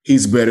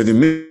 He's better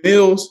than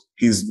Mills.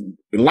 He's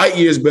light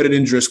years better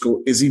than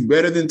Driscoll. Is he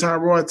better than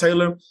Tyrod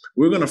Taylor?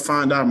 We're going to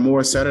find out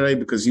more Saturday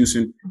because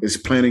Houston is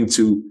planning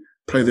to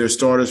play their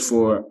starters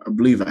for, I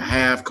believe, a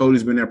half.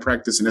 Cody's been there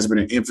practicing. That's been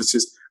an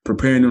emphasis,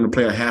 preparing them to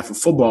play a half of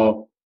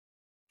football.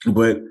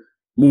 But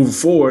moving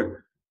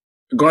forward,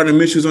 Gardner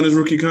Minshew's on his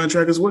rookie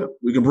contract as well.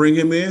 We can bring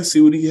him in,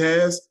 see what he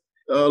has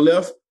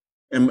left,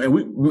 and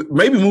we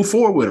maybe move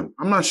forward with him.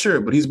 I'm not sure,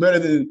 but he's better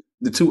than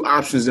the 2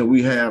 options that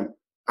we have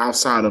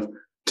outside of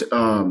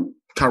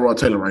Tyrod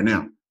Taylor right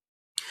now.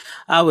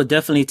 I would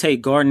definitely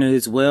take Gardner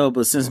as well,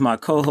 but since my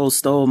co-host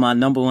stole my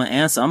number 1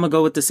 answer, I'm going to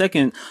go with the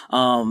second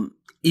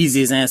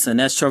easiest answer, and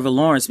that's Trevor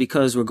Lawrence,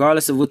 because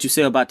regardless of what you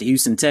say about the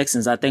Houston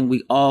Texans, I think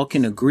we all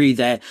can agree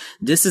that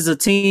this is a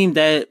team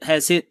that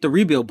has hit the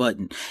rebuild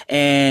button.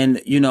 And,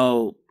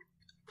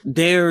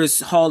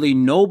 there's hardly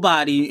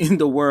nobody in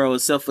the world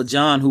except for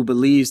John who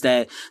believes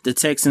that the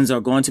Texans are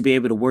going to be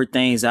able to work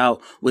things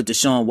out with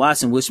Deshaun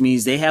Watson, which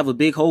means they have a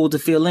big hole to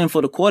fill in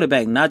for the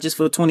quarterback, not just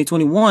for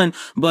 2021,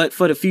 but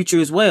for the future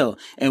as well.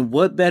 And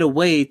what better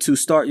way to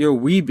start your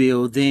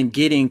rebuild than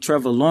getting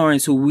Trevor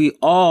Lawrence, who we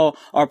all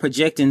are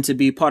projecting to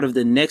be part of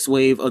the next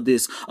wave of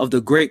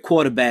the great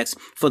quarterbacks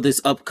for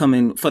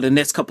the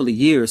next couple of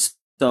years.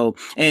 So,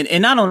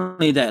 and not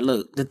only that,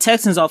 look, the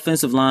Texans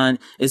offensive line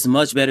is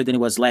much better than it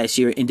was last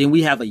year. And then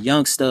we have a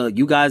young stud.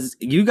 You guys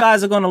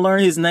are going to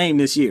learn his name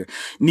this year.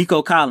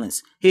 Nico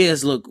Collins. He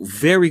has looked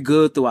very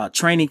good throughout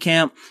training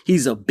camp.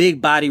 He's a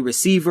big body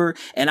receiver.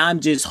 And I'm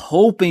just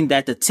hoping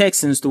that the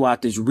Texans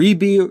throughout this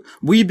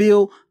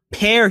rebuild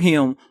pair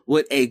him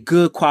with a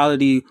good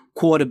quality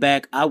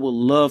quarterback. I would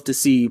love to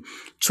see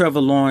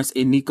Trevor Lawrence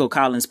and Nico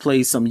Collins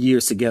play some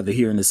years together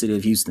here in the city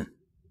of Houston.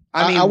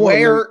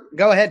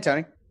 Go ahead,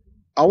 Tony.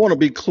 I want to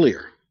be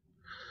clear.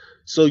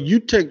 So you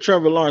take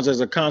Trevor Lawrence as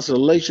a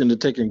consolation to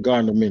taking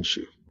Gardner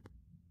Minshew?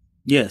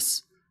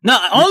 Yes. No,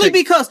 only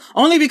because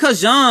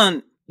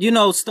John,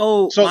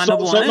 stole my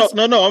number one answer.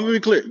 No, I'm going to be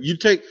clear.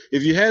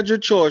 If you had your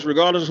choice,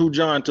 regardless of who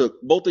John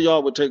took, both of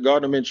y'all would take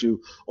Gardner Minshew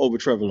over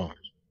Trevor Lawrence.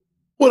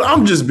 Well,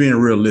 I'm just being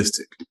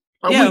realistic.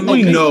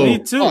 We know. Me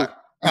too. All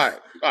right.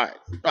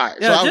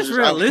 Yeah, so just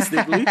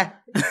realistically.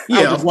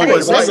 Yeah, of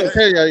course.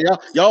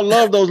 Y'all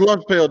love those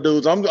lunch pail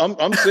dudes.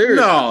 I'm serious.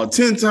 No,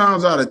 10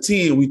 times out of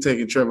 10, we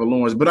taking Trevor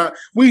Lawrence. But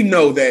we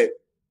know that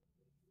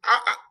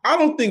I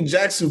don't think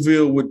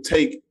Jacksonville would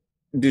take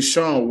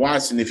Deshaun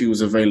Watson if he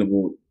was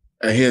available.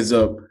 A heads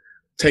up,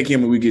 take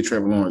him and we get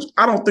Trevor Lawrence.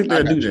 I don't think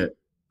they'll do that.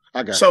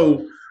 I got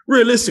so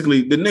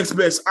realistically, the next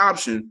best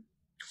option,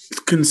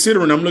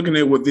 considering I'm looking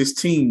at what this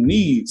team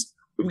needs,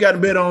 we've got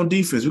better on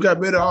defense. We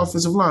got better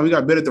offensive line. We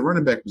got better at the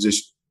running back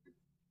position.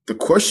 The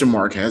question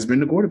mark has been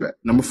the quarterback,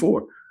 number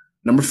 4.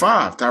 Number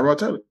 5, Tyrod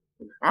Taylor.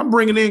 I'm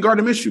bringing in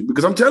Gardner Minshew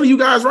because I'm telling you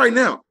guys right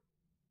now,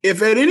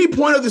 if at any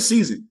point of the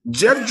season,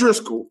 Jeff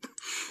Driscoll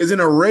is in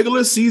a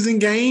regular season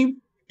game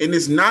and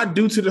it's not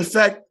due to the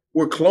fact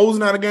we're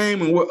closing out a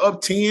game and we're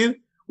up 10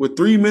 with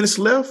 3 minutes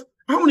left,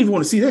 I don't even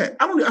want to see that.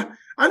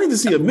 I need to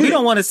see a minute. We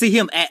don't want to see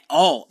him at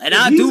all. And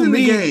I do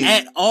mean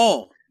at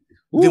all.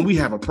 Then we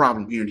have a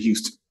problem here in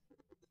Houston.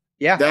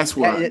 Yeah. That's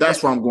why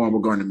I'm going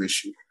with Gardner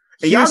Minshew.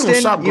 And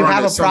Houston, you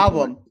have a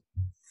problem.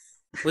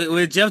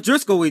 With Jeff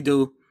Driscoll, we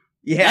do.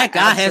 Yeah, that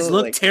guy has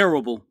looked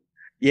terrible.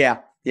 Yeah.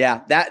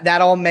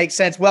 That all makes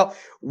sense. Well,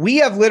 we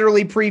have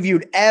literally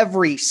previewed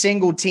every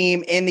single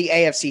team in the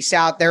AFC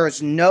South. There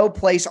is no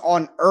place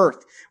on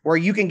earth where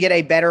you can get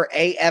a better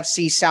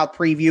AFC South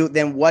preview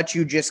than what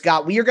you just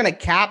got. We are going to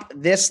cap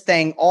this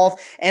thing off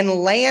and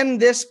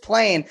land this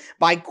plane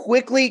by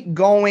quickly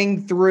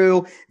going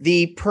through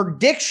the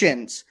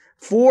predictions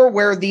for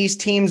where these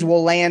teams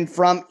will land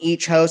from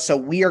each host. So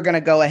we are going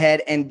to go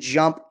ahead and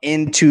jump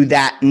into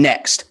that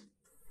next.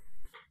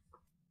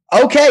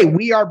 Okay,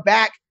 we are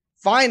back.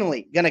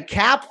 Finally, going to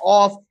cap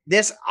off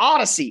this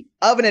odyssey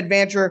of an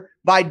adventure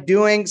by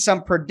doing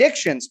some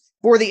predictions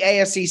for the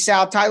AFC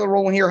South. Tyler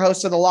Rowland here,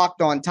 host of the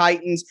Locked On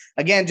Titans.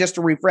 Again, just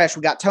to refresh,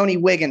 we got Tony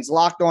Wiggins,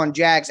 Locked On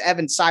Jags,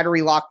 Evan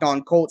Sidery, Locked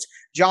On Colts,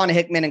 John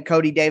Hickman and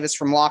Cody Davis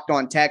from Locked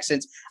On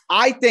Texans.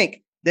 I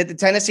think that the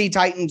Tennessee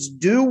Titans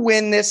do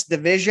win this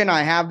division.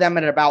 I have them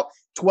at about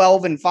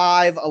 12-5,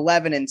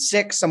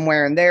 11-6,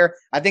 somewhere in there.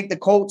 I think the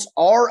Colts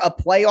are a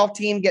playoff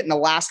team, getting the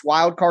last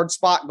wild card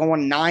spot,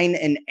 going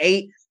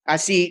 9-8. I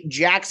see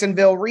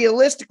Jacksonville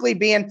realistically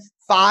being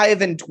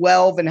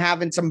 5-12 and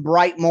having some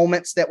bright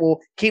moments that will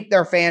keep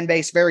their fan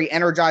base very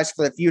energized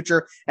for the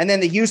future. And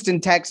then the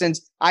Houston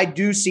Texans, I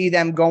do see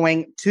them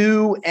going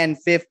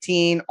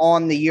 2-15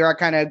 on the year. I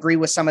kind of agree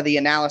with some of the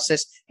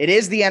analysis. It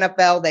is the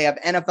NFL. They have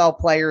NFL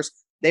players.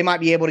 They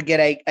might be able to get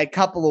a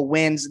couple of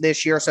wins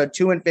this year. So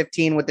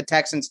 2-15 with the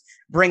Texans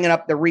bringing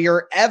up the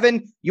rear.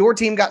 Evan, your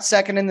team got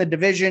second in the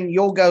division.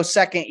 You'll go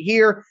second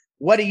here.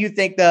 What do you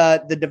think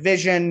the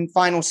division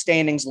final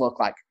standings look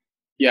like?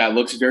 Yeah, it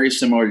looks very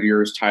similar to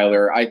yours,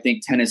 Tyler. I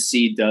think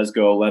Tennessee does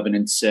go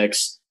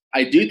 11-6.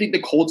 I do think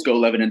the Colts go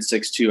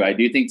 11-6 too. I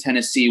do think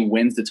Tennessee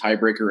wins the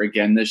tiebreaker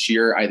again this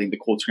year. I think the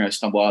Colts are going to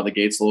stumble out of the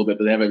gates a little bit,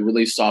 but they have a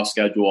really soft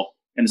schedule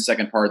in the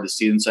second part of the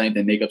season. So I think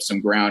they make up some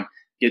ground,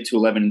 get to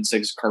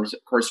 11-6.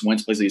 Carson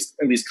Wentz plays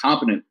at least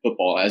competent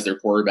football as their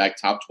quarterback,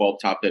 top 12,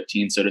 top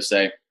 15, so to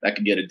say. That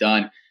could get it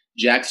done.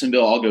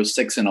 Jacksonville, I'll go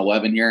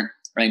 6-11 here.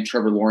 I think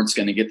Trevor Lawrence is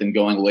going to get them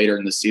going later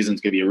in the season.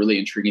 It's going to be a really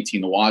intriguing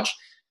team to watch.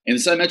 And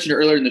as I mentioned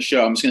earlier in the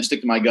show, I'm just going to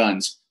stick to my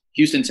guns.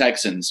 Houston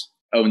Texans,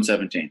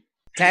 0-17.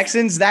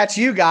 Texans, that's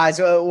you guys.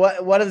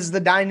 What is the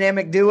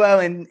dynamic duo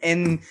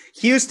in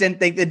Houston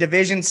think the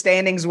division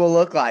standings will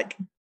look like?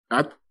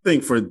 I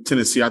think for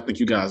Tennessee, I think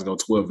you guys go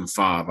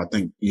 12-5. I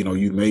think,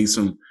 you made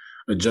some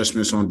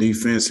adjustments on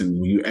defense,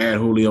 and when you add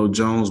Julio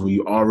Jones, when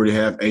you already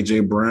have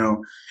A.J.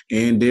 Brown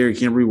and Derrick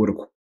Henry with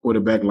a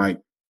quarterback like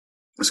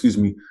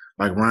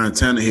Ryan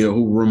Tannehill,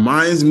 who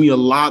reminds me a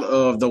lot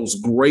of those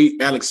great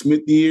Alex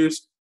Smith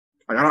years.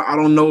 I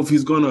don't know if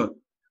he's going to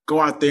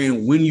go out there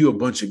and win you a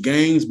bunch of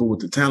games, but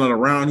with the talent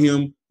around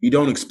him, you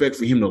don't expect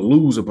for him to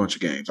lose a bunch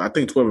of games. I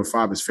think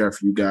 12-5 is fair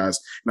for you guys,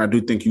 and I do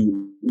think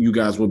you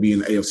guys will be in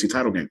the AFC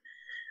title game.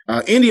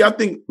 Indy, I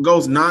think,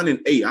 goes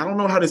 9-8. I don't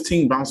know how this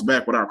team bounced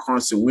back without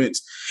Carson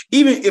Wentz.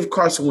 Even if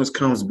Carson Wentz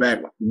comes back,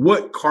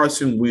 what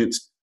Carson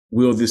Wentz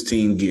will this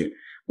team get?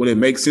 Will it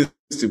make sense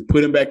to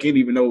put him back in,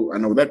 even though I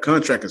know that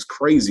contract is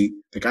crazy?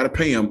 They got to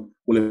pay him.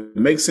 Will it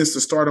make sense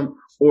to start him,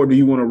 or do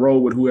you want to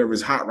roll with whoever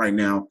is hot right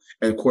now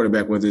at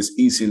quarterback, whether it's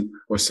Eason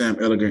or Sam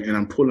Ehlinger? And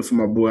I'm pulling for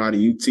my boy out of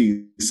UT,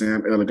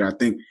 Sam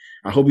Ehlinger.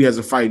 I hope he has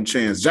a fighting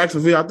chance.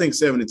 Jacksonville, I think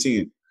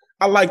 7-10.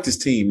 I like this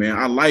team, man.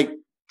 I like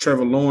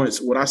Trevor Lawrence.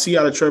 What I see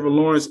out of Trevor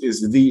Lawrence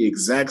is the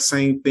exact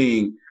same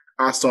thing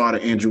I saw out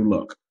of Andrew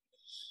Luck.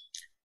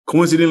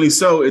 Coincidentally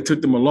so, it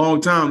took them a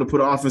long time to put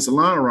an offensive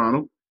line around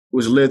him,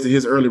 which led to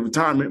his early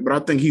retirement, but I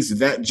think he's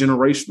that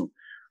generational.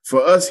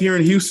 For us here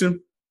in Houston,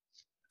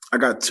 I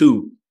got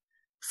 2.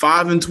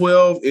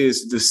 5-12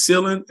 is the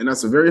ceiling, and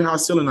that's a very high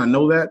ceiling. I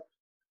know that.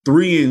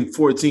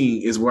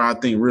 3-14 is where I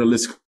think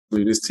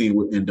realistically this team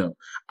will end up.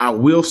 I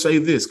will say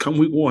this, come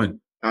week 1,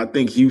 I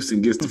think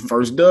Houston gets the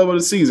first dub of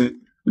the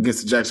season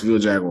against the Jacksonville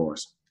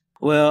Jaguars.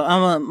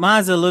 Well,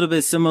 mine's a little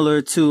bit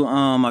similar to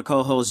my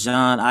co-host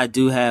John. I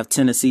do have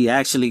Tennessee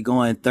actually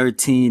going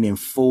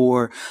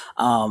 13-4.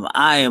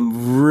 I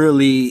am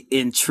really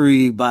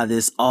intrigued by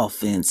this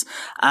offense.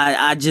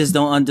 I just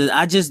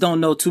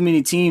don't know too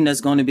many teams that's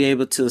going to be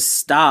able to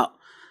stop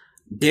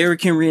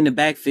Derrick Henry in the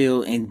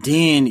backfield, and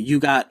then you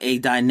got a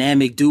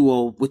dynamic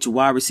duo with your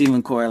wide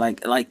receiving core.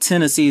 Like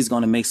Tennessee is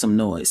going to make some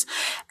noise.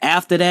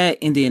 After that,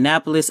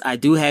 Indianapolis, I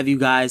do have you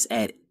guys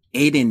at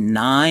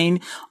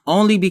 8-9,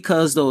 only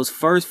because those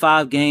first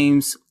 5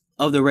 games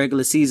of the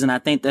regular season, I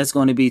think that's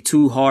going to be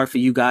too hard for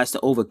you guys to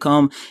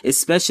overcome,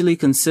 especially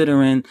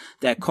considering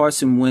that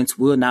Carson Wentz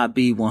will not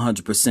be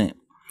 100%.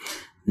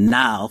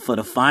 Now, for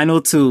the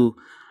final 2,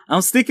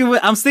 I'm sticking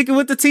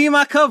with the team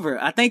I cover.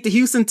 I think the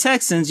Houston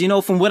Texans,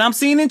 from what I'm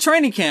seeing in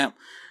training camp,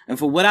 and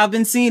for what I've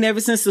been seeing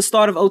ever since the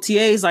start of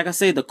OTAs, like I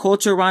say, the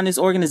culture around this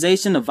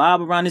organization, the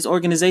vibe around this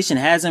organization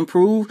has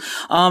improved.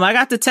 I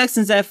got the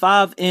Texans at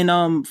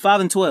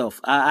 5-12.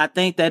 I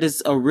think that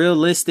is a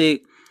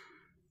realistic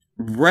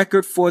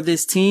record for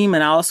this team,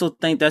 and I also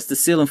think that's the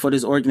ceiling for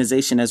this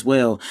organization as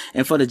well.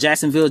 And for the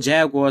Jacksonville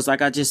Jaguars,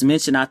 like I just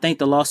mentioned, I think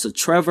the loss of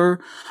Travis,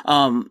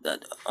 I'm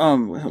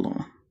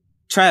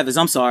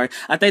sorry.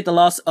 I think the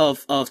loss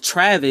of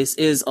Travis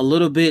is a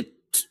little bit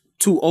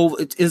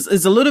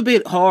is a little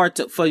bit hard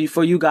for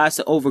you guys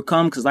to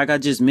overcome, because like I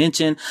just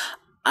mentioned,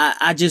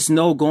 I just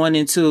know going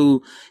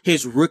into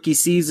his rookie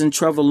season,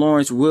 Trevor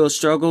Lawrence will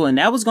struggle, and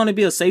that was going to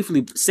be a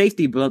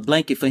safety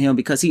blanket for him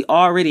because he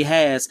already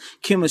has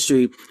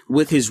chemistry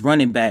with his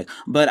running back.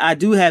 But I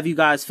do have you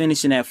guys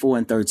finishing at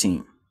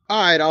 4-13.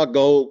 All right, I'll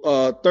go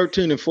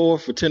 13-4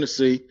 for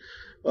Tennessee.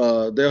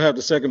 They'll have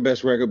the second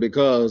best record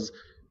because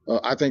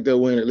I think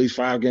they'll win at least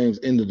 5 games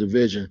in the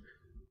division.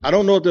 I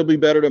don't know if they'll be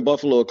better than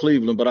Buffalo or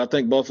Cleveland, but I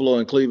think Buffalo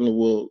and Cleveland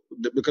will,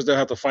 because they'll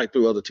have to fight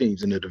through other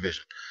teams in their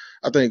division.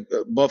 I think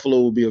Buffalo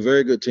will be a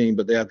very good team,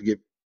 but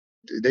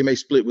they may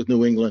split with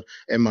New England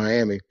and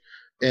Miami.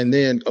 And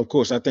then, of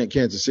course, I think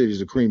Kansas City is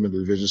the cream of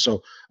the division.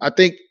 So I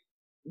think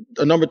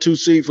a number 2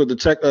 seed for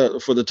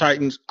the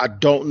Titans. I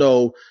don't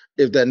know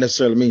if that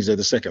necessarily means they're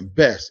the second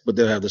best, but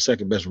they'll have the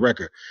second best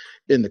record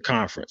in the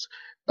conference.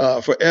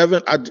 For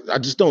Evan, I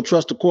just don't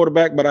trust the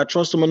quarterback, but I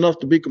trust him enough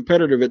to be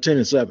competitive at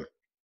 10-7.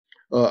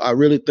 I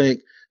really think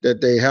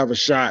that they have a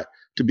shot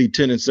to be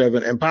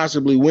 10-7 and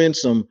possibly win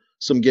some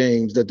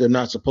games that they're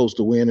not supposed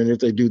to win. And if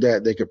they do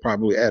that, they could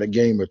probably add a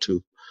game or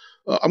 2.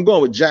 I'm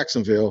going with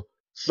Jacksonville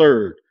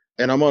 3rd,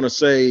 and I'm going to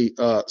say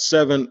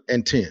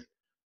 7-10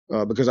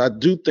 because I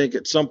do think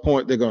at some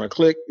point they're going to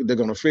click, they're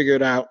going to figure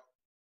it out,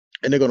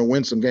 and they're going to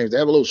win some games. They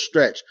have a little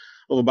stretch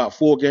of about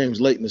 4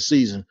 games late in the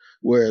season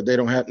where they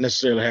don't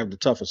necessarily have the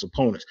toughest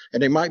opponents,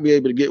 and they might be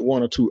able to get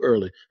 1 or 2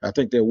 early. I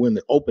think they'll win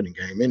the opening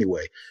game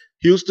anyway.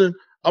 Houston,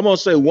 I'm going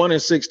to say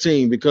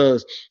 1-16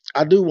 because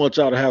I do want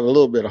y'all to have a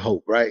little bit of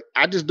hope, right?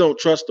 I just don't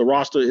trust the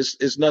roster.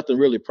 It's nothing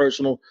really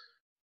personal.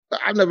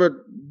 I've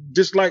never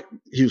disliked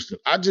Houston.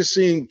 I've just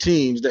seen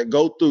teams that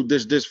go through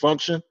this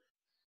dysfunction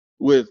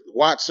with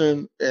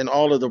Watson and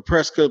all of the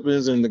press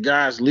clippings and the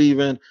guys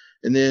leaving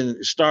and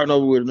then starting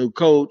over with a new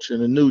coach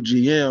and a new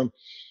GM,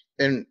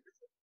 and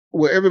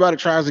where everybody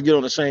tries to get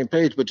on the same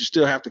page, but you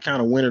still have to kind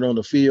of win it on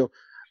the field.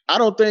 I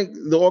don't think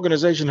the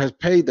organization has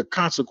paid the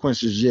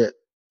consequences yet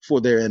for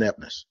their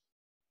ineptness.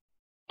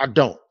 I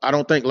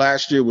don't think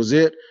last year was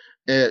it.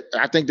 And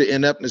I think the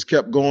ineptness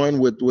kept going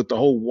with the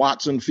whole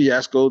Watson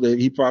fiasco that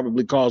he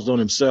probably caused on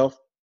himself.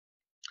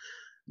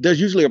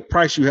 There's usually a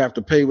price you have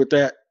to pay with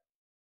that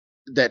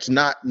that's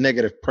not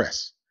negative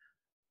press.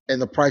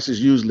 And the price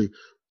is usually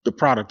the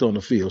product on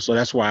the field. So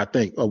that's why I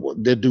think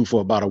they're due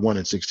for about a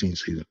 1-16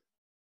 season.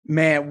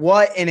 Man,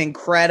 what an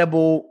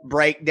incredible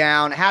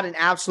breakdown. Had an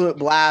absolute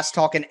blast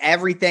talking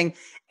everything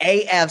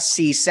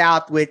AFC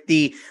South with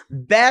the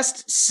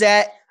best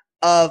set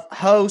of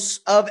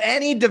hosts of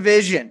any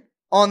division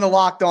on the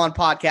Locked On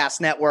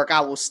Podcast Network.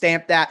 I will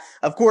stamp that.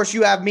 Of course,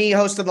 you have me,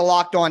 host of the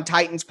Locked On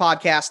Titans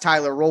podcast,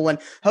 Tyler Rowland,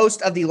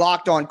 host of the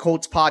Locked On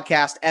Colts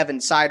podcast, Evan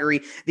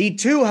Sidery, the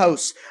two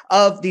hosts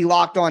of the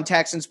Locked On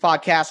Texans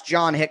podcast,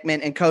 John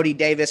Hickman and Cody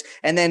Davis,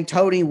 and then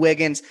Tony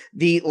Wiggins,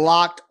 the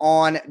Locked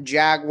On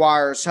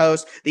Jaguars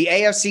host. The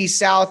AFC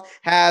South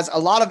has a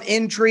lot of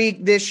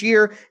intrigue this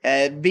year.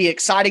 It'd be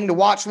exciting to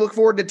watch. Look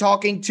forward to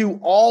talking to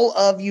all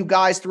of you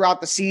guys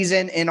throughout the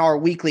season in our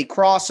weekly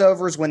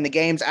crossovers when the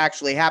games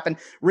actually happen.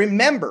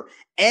 Remember,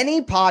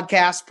 any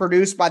podcast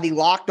produced by the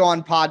Locked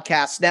On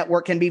Podcast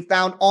Network can be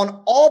found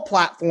on all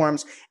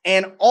platforms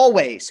and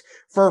always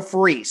for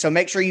free. So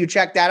make sure you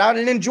check that out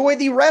and enjoy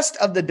the rest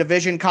of the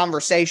division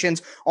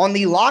conversations on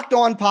the Locked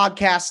On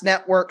Podcast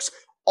Network's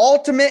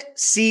Ultimate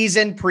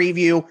Season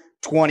Preview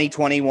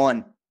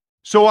 2021.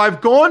 So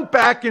I've gone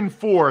back and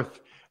forth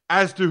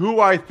as to who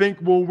I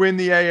think will win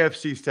the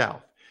AFC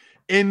South.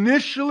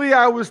 Initially,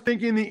 I was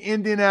thinking the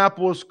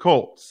Indianapolis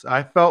Colts.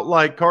 I felt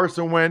like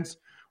Carson Wentz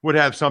would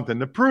have something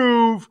to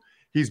prove.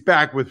 He's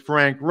back with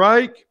Frank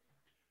Reich.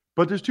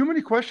 But there's too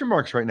many question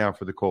marks right now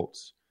for the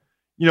Colts.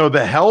 You know,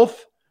 the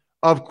health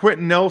of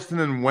Quentin Nelson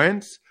and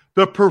Wentz,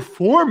 the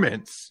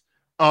performance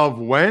of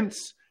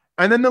Wentz,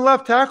 and then the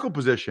left tackle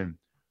position.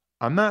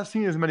 I'm not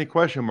seeing as many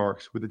question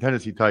marks with the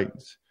Tennessee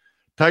Titans.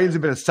 Titans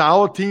have been a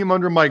solid team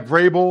under Mike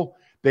Vrabel.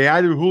 They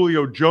added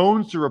Julio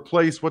Jones to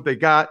replace what they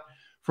got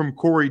from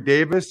Corey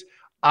Davis.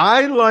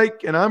 I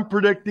like, and I'm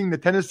predicting the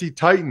Tennessee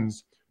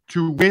Titans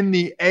to win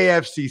the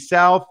AFC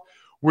South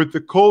with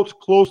the Colts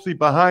closely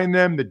behind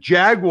them. The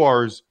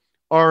Jaguars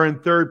are in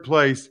third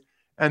place,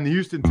 and the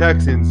Houston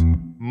Texans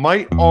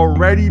might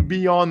already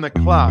be on the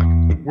clock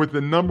with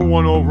the number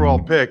one overall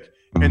pick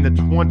in the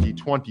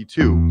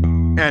 2022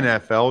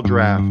 NFL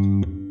Draft.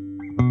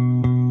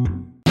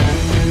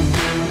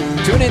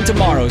 Tune in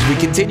tomorrow as we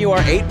continue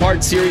our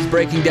 8-part series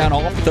breaking down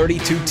all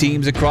 32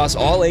 teams across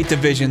all 8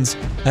 divisions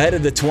ahead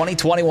of the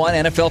 2021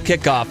 NFL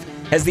kickoff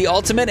as the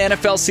Ultimate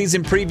NFL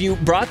Season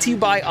Preview brought to you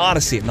by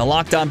Odyssey and the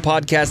Locked On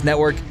Podcast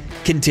Network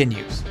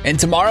continues. In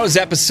tomorrow's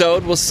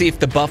episode, we'll see if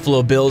the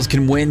Buffalo Bills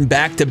can win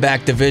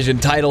back-to-back division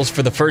titles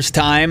for the first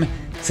time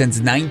since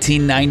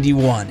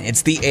 1991.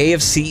 It's the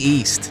AFC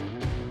East.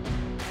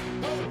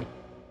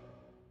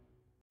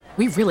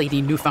 We really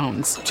need new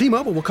phones.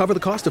 T-Mobile will cover the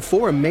cost of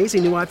 4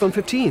 amazing new iPhone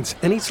 15s,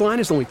 and each line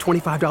is only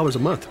 $25 a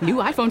month. New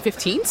iPhone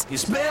 15s?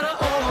 It's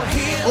better over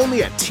here.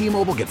 Only at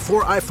T-Mobile, get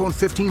 4 iPhone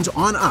 15s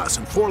on us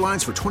and 4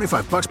 lines for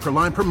 $25 per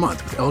line per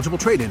month with eligible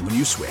trade-in when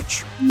you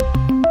switch.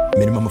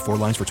 Minimum of 4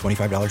 lines for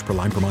 $25 per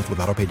line per month with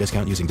autopay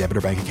discount using debit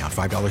or bank account.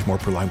 $5 more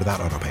per line without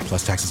autopay,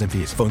 plus taxes and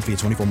fees. Phone fee at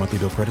 24 monthly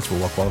bill credits for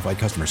well-qualified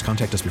customers.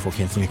 Contact us before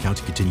canceling account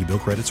to continue bill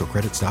credits or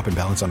credit stop and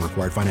balance on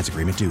required finance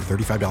agreement due.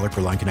 $35 per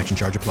line connection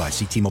charge applies.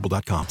 See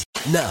T-Mobile.com.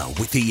 Now,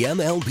 with the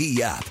MLB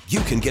app, you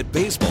can get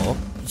baseball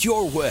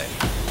your way.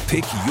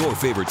 Pick your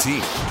favorite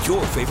team,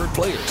 your favorite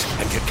players,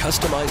 and get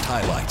customized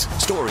highlights,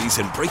 stories,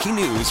 and breaking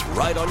news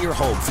right on your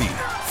home feed.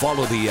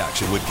 Follow the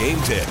action with Game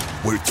 10,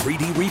 where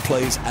 3D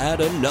replays add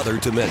another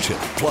dimension.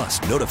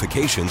 Plus,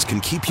 notifications can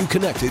keep you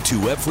connected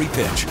to every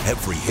pitch,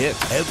 every hit,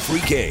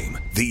 every game.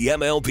 The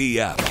MLB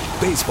app.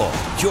 Baseball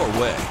your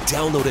way.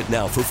 Download it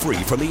now for free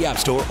from the App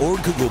Store or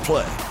Google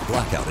Play.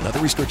 Blackout and other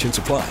restrictions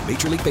apply.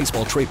 Major League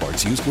Baseball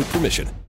trademarks used with permission.